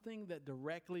something that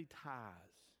directly ties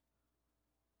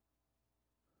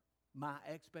my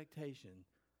expectation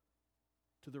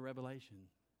to the revelation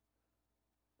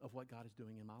of what God is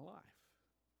doing in my life.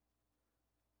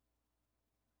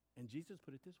 And Jesus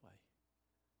put it this way: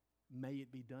 may it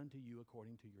be done to you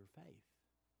according to your faith.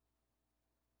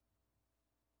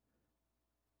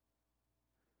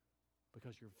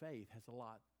 Because your faith has a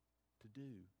lot to do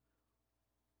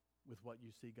with what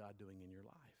you see God doing in your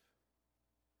life.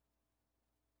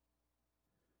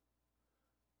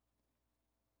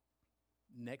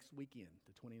 Next weekend,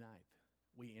 the 29th,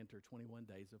 we enter 21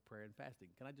 days of prayer and fasting.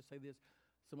 Can I just say this?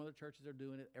 Some other churches are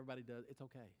doing it. Everybody does. It's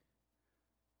okay.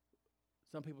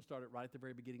 Some people start it right at the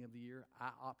very beginning of the year. I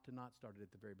opt to not start it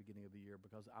at the very beginning of the year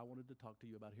because I wanted to talk to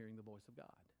you about hearing the voice of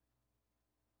God.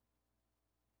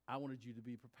 I wanted you to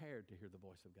be prepared to hear the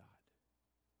voice of God.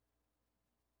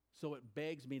 So it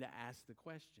begs me to ask the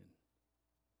question,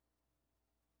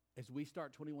 as we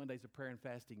start 21 days of prayer and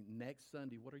fasting next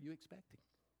Sunday, what are you expecting?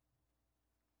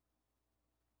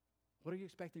 What are you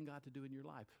expecting God to do in your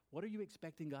life? What are you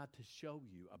expecting God to show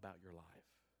you about your life?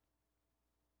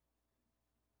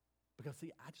 Because,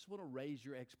 see, I just want to raise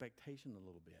your expectation a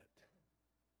little bit.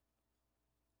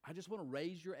 I just want to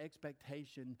raise your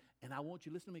expectation, and I want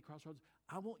you, listen to me, Crossroads,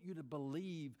 I want you to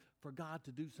believe for God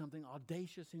to do something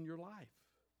audacious in your life.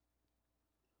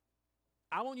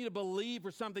 I want you to believe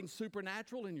for something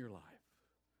supernatural in your life.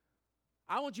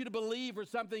 I want you to believe for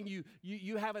something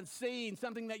you haven't seen,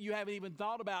 something that you haven't even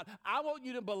thought about. I want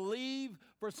you to believe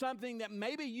for something that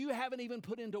maybe you haven't even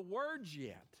put into words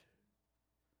yet.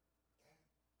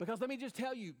 Because let me just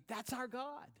tell you, that's our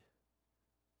God.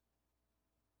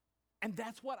 And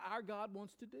that's what our God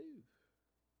wants to do.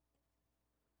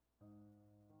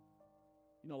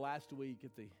 You know, last week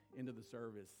at the end of the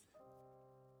service,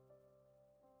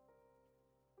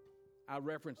 I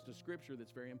referenced a scripture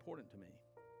that's very important to me.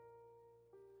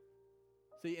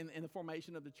 See, in the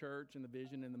formation of the church and the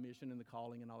vision and the mission and the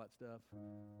calling and all that stuff,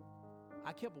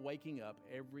 I kept waking up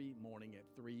every morning at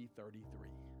 3:33.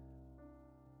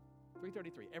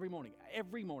 3:33, every morning.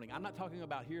 Every morning. I'm not talking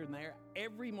about here and there.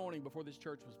 Every morning before this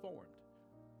church was formed.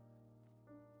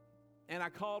 And I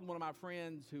called one of my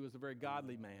friends who was a very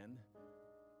godly man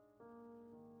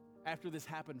after this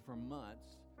happened for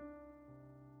months.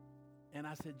 And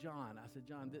I said, John,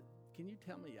 can you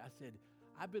tell me? I said,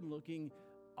 I've been looking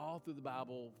all through the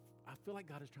Bible. I feel like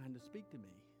God is trying to speak to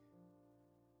me.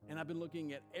 And I've been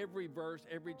looking at every verse,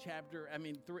 every chapter. I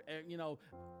mean,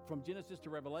 from Genesis to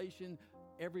Revelation,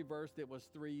 every verse that was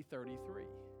 3:33.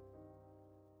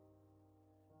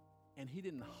 And he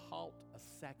didn't halt a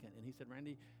second. And he said,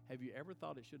 Randy, have you ever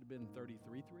thought it should have been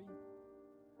 33:3?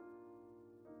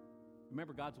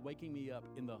 Remember, God's waking me up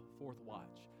in the fourth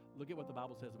watch. Look at what the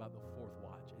Bible says about the fourth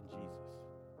watch and Jesus.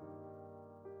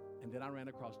 And then I ran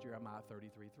across Jeremiah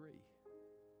 33:3,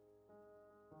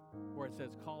 where it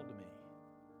says, call to me,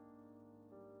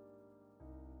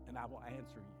 and I will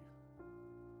answer you,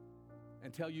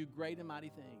 and tell you great and mighty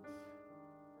things,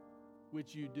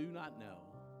 which you do not know,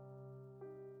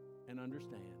 and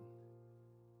understand,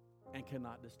 and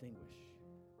cannot distinguish.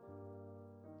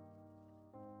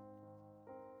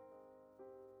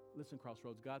 Listen,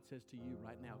 Crossroads, God says to you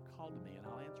right now, call to me and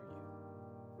I'll answer you.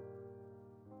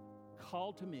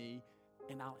 Call to me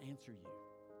and I'll answer you.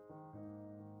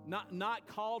 Not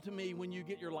call to me when you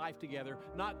get your life together.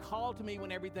 Not call to me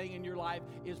when everything in your life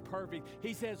is perfect.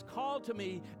 He says, call to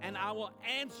me and I will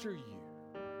answer you.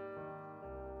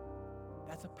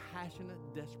 That's a passionate,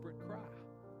 desperate cry.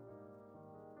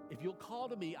 If you'll call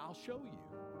to me, I'll show you.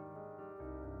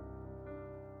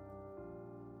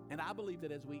 And I believe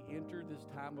that as we enter this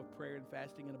time of prayer and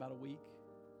fasting in about a week,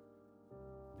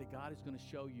 that God is going to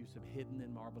show you some hidden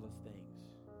and marvelous things.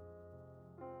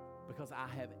 Because I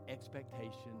have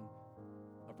expectation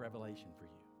of revelation for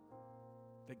you.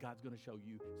 That God's going to show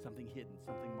you something hidden,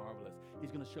 something marvelous.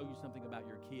 He's going to show you something about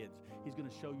your kids. He's going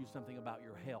to show you something about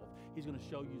your health. He's going to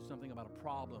show you something about a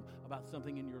problem, about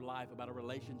something in your life, about a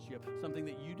relationship, something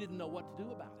that you didn't know what to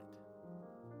do about it.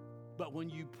 But when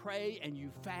you pray and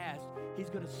you fast, He's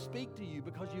going to speak to you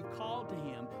because you've called to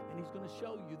Him, and He's going to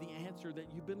show you the answer that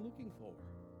you've been looking for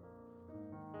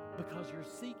because you're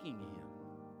seeking Him.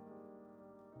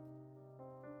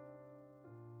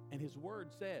 And His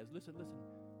Word says, listen,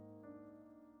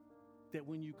 that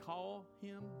when you call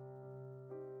Him,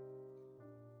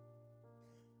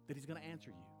 that He's going to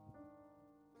answer you.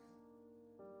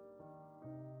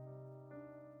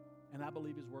 And I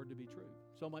believe His Word to be true.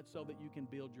 So much so that you can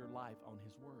build your life on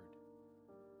His Word.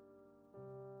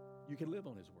 You can live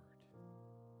on His Word.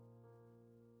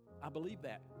 I believe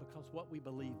that because what we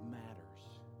believe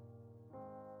matters.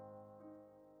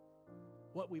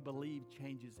 What we believe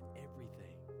changes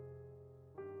everything.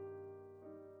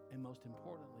 And most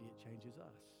importantly, it changes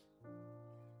us.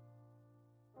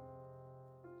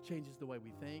 It changes the way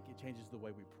we think. It changes the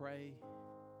way we pray.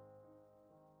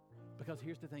 Because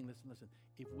here's the thing, listen.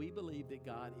 If we believe that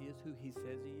God is who He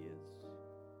says He is,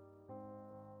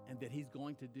 and that He's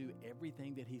going to do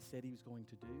everything that He said He was going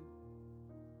to do,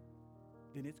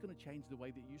 then it's going to change the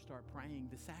way that you start praying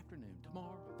this afternoon,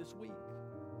 tomorrow, this week.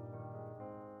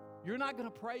 You're not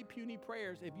going to pray puny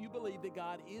prayers if you believe that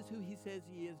God is who he says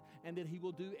he is and that he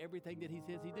will do everything that he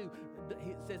says he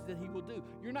says that he will do.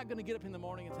 You're not going to get up in the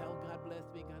morning and say, oh, God bless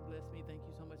me, thank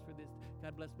you so much for this.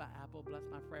 God bless my apple, bless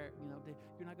my prayer.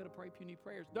 You're not going to pray puny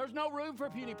prayers. There's no room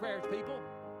for puny prayers, people.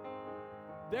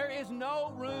 There is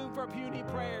no room for puny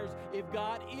prayers if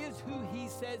God is who he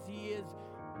says he is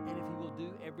and if he will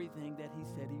do everything that he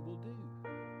said he will do.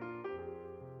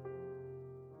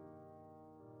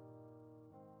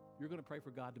 You're going to pray for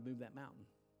God to move that mountain,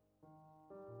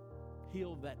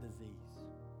 heal that disease,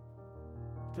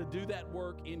 to do that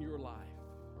work in your life.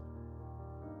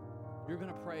 You're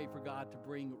going to pray for God to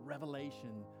bring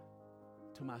revelation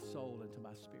to my soul and to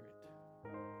my spirit.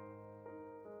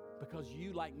 Because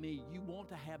you, like me, you want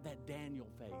to have that Daniel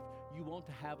faith. You want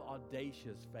to have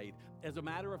audacious faith. As a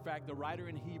matter of fact, the writer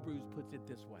in Hebrews puts it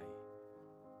this way.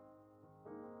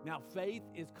 Now, faith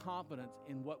is confidence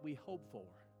in what we hope for,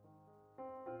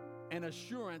 and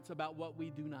assurance about what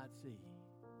we do not see.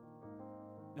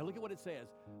 Now look at what it says.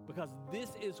 Because this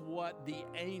is what the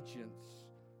ancients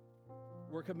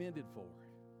were commended for.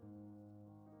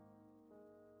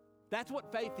 That's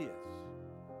what faith is.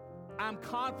 I'm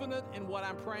confident in what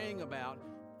I'm praying about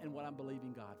and what I'm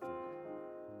believing God for.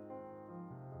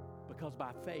 Because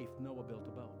by faith, Noah built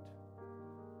a boat.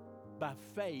 By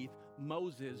faith,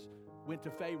 Moses went to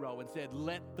Pharaoh and said,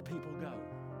 let the people go.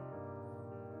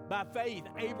 By faith,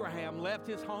 Abraham left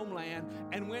his homeland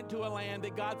and went to a land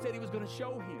that God said he was going to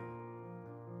show him.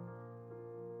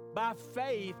 By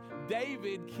faith,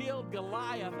 David killed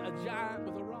Goliath, a giant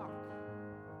with a rock.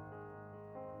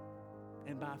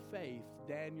 And by faith,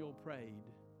 Daniel prayed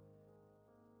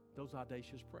those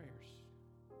audacious prayers.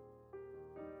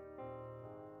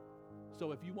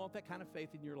 So if you want that kind of faith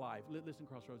in your life, listen,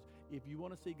 Crossroads, if you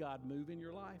want to see God move in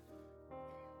your life,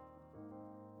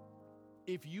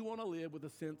 if you want to live with a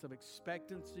sense of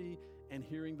expectancy and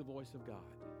hearing the voice of God,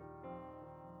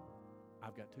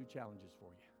 I've got two challenges for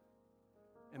you.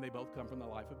 And they both come from the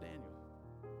life of Daniel.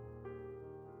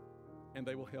 And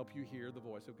they will help you hear the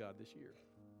voice of God this year.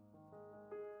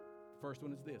 The first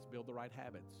one is this: build the right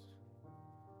habits.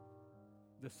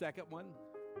 The second one,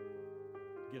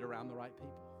 get around the right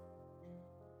people.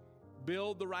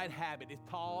 Build the right habit. It's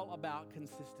all about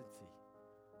consistency.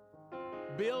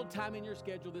 Build time in your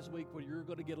schedule this week where you're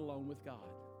going to get alone with God.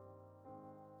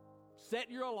 Set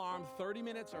your alarm 30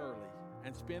 minutes early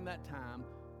and spend that time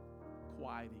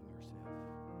quieting yourself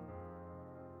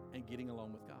and getting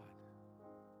alone with God.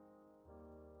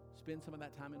 Spend some of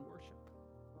that time in worship.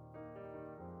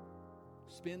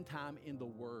 Spend time in the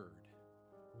Word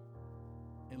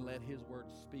and let His Word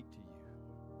speak to you.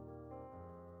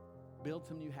 Build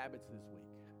some new habits this week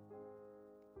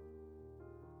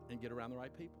and get around the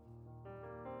right people.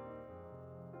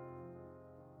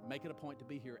 Make it a point to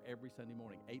be here every Sunday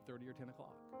morning, 8:30 or 10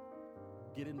 o'clock.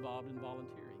 Get involved in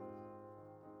volunteering.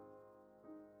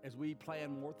 As we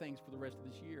plan more things for the rest of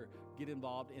this year, get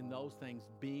involved in those things,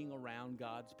 being around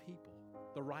God's people,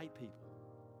 the right people.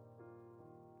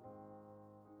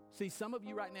 See, some of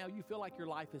you right now, you feel like your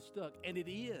life is stuck, and it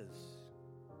is.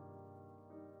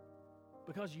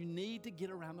 Because you need to get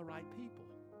around the right people.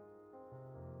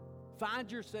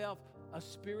 Find yourself a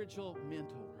spiritual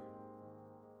mentor.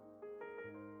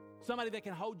 Somebody that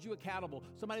can hold you accountable.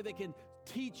 Somebody that can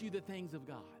teach you the things of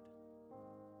God.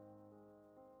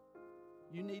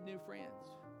 You need new friends.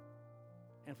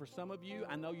 And for some of you,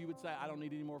 I know you would say, I don't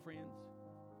need any more friends.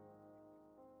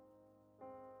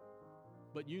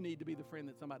 But you need to be the friend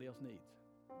that somebody else needs.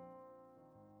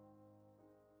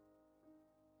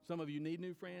 Some of you need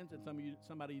new friends, and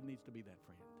somebody needs to be that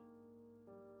friend.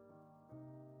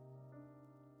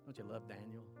 Don't you love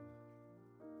Daniel?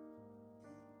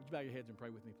 Would you bow your heads and pray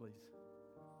with me, please?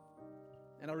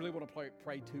 And I really want to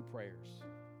pray two prayers.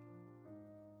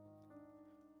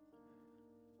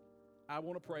 I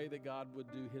want to pray that God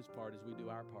would do His part as we do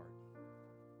our part.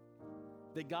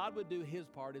 That God would do His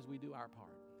part as we do our part.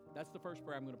 That's the first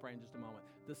prayer I'm going to pray in just a moment.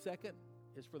 The second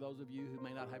is for those of you who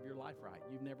may not have your life right.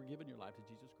 You've never given your life to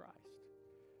Jesus Christ.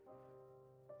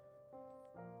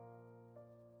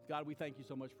 God, we thank you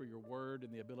so much for your word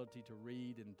and the ability to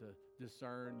read and to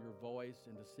discern your voice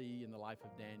and to see in the life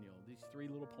of Daniel. These three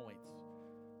little points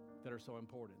that are so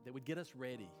important, that would get us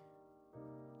ready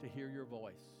to hear your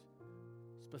voice,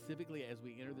 specifically as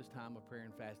we enter this time of prayer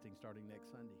and fasting starting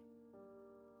next Sunday.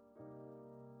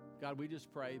 God, we just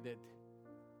pray that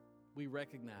we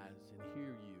recognize and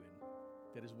hear you, and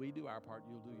that as we do our part,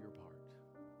 you'll do your part.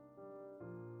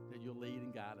 That you'll lead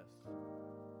and guide us.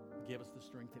 Give us the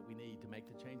strength that we need to make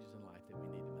the changes in life that we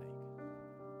need to make.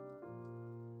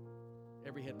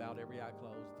 Every head bowed, every eye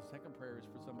closed. The second prayer is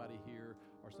for somebody here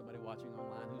or somebody watching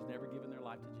online who's never given their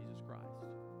life to Jesus Christ.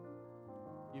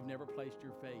 You've never placed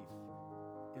your faith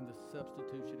in the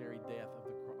substitutionary death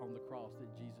on the cross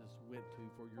that Jesus went to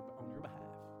on your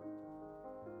behalf.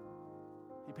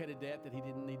 He paid a debt that he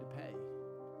didn't need to pay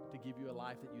to give you a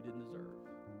life that you didn't deserve.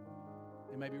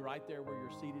 And maybe right there where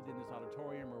you're seated in this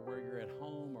auditorium, or where you're at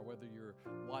home, or whether you're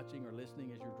watching or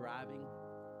listening as you're driving,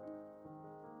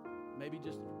 maybe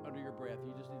just under your breath,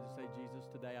 you just need to say, Jesus,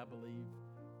 today I believe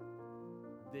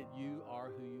that you are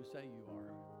who you say you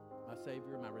are. My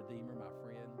Savior, my Redeemer, my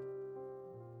friend.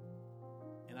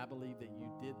 And I believe that you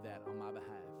did that on my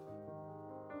behalf.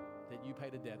 That you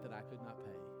paid a debt that I could not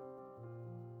pay,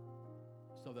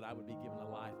 so that I would be given a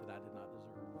life that I did not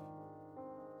deserve.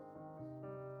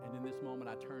 And in this moment,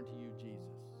 I turn to you,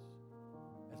 Jesus,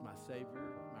 as my Savior,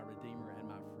 my Redeemer, and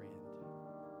my friend.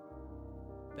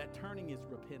 That turning is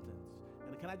repentance.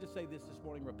 And can I just say this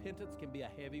morning? Repentance can be a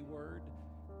heavy word,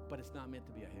 but it's not meant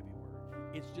to be a heavy word.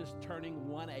 It's just turning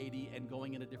 180 and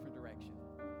going in a different direction.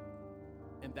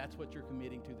 And that's what you're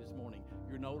committing to this morning.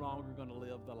 You're no longer going to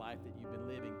live the life that you've been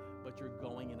living, but you're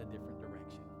going in a different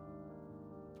direction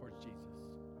towards Jesus.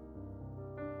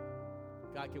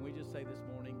 God, can we just say this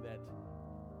morning that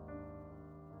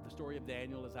the story of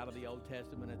Daniel is out of the Old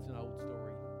Testament. It's an old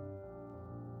story.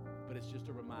 But it's just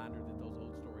a reminder that those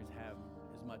old stories have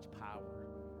as much power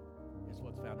as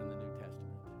what's found in the New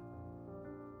Testament.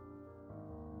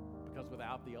 Because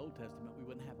without the Old Testament, we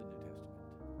wouldn't have the New Testament.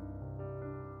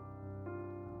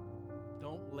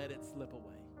 Don't let it slip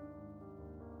away.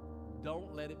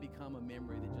 Don't let it become a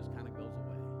memory that just kind of goes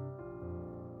away.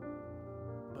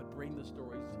 But bring the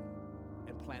stories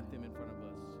and plant them in front of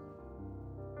us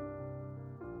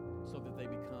so that they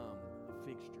become a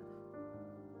fixture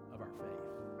of our faith.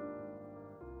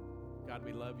 God,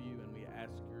 we love you, and we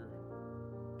ask your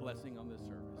blessing on this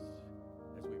service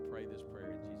as we pray this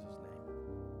prayer in Jesus'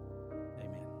 name.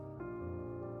 Amen.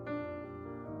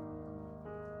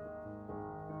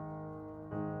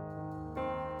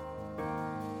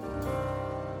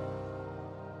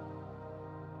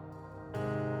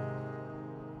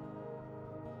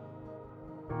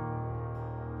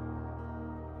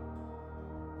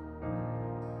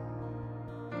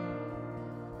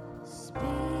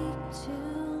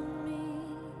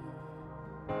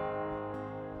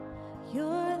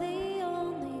 You're the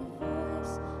only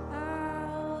voice I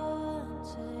want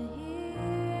to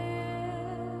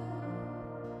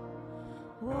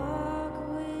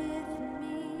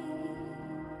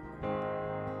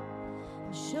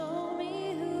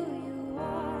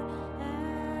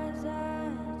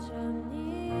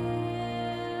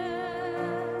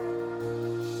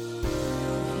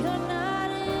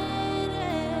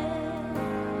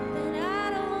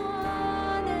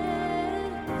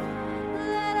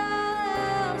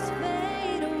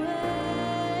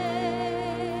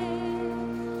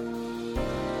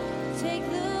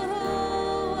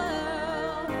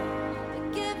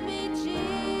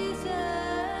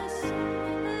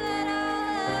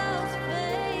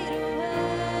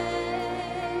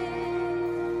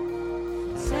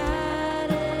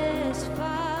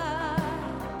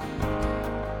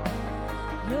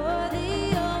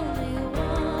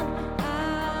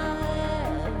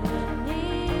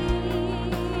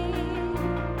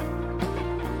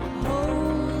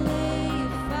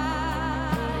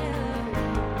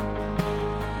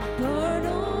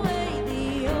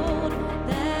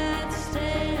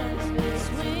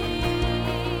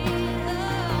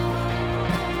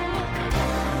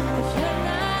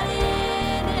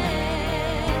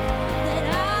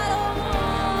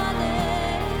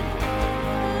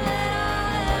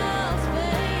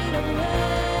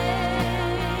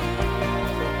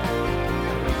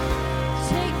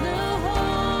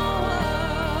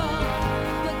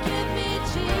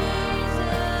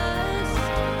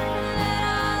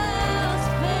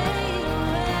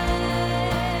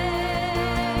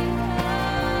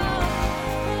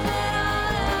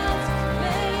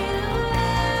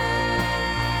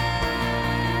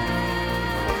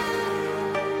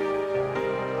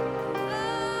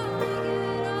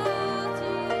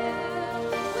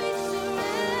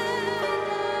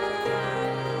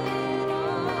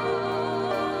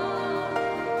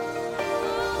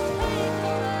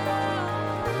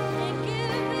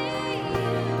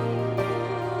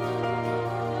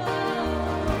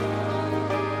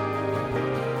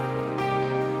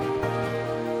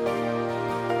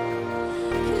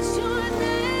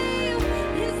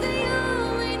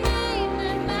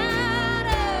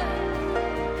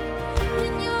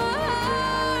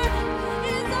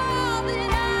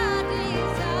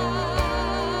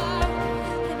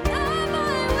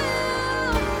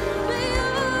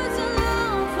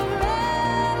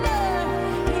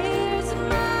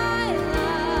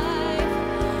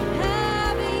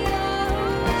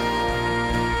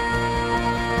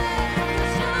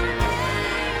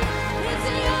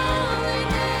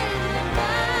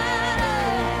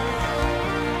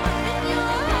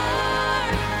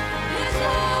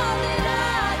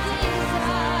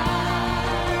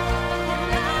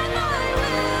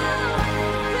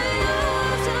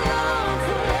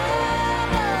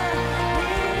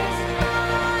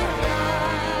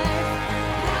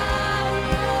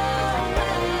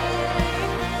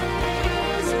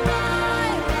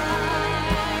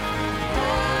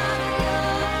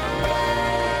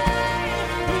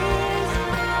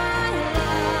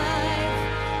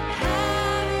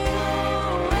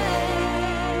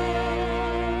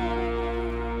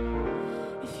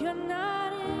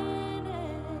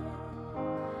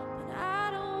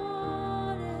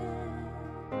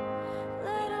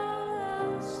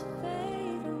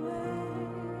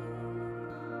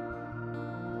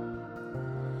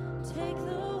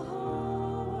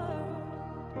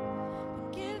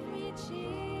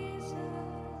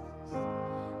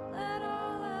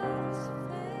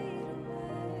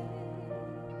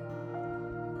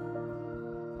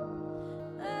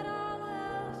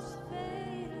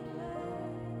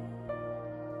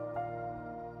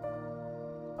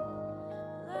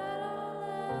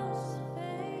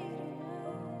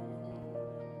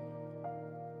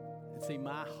See,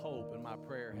 my hope and my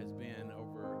prayer has been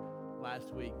over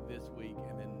last week, this week,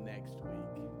 and then next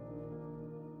week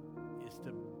is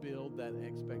to build that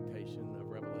expectation of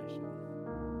revelation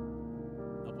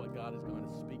of what God is going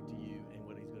to speak to you and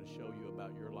what He's going to show you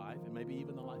about your life and maybe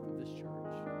even the life of this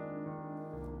church.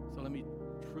 So let me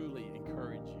truly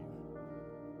encourage you.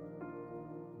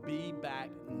 Be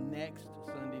back next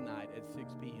Sunday night at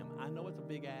 6 p.m. I know it's a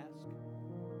big ask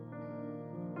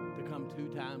to come 2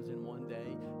 times in one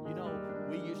day. You know,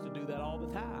 we used to do that all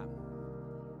the time.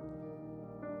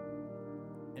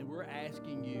 And we're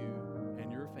asking you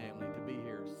and your family to be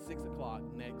here 6 o'clock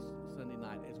next Sunday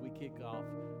night as we kick off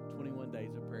 21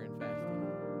 days of prayer and fasting.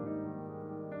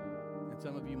 And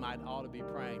some of you might ought to be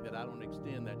praying that I don't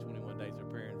extend that 21 days of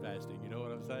prayer and fasting. You know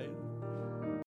what I'm saying?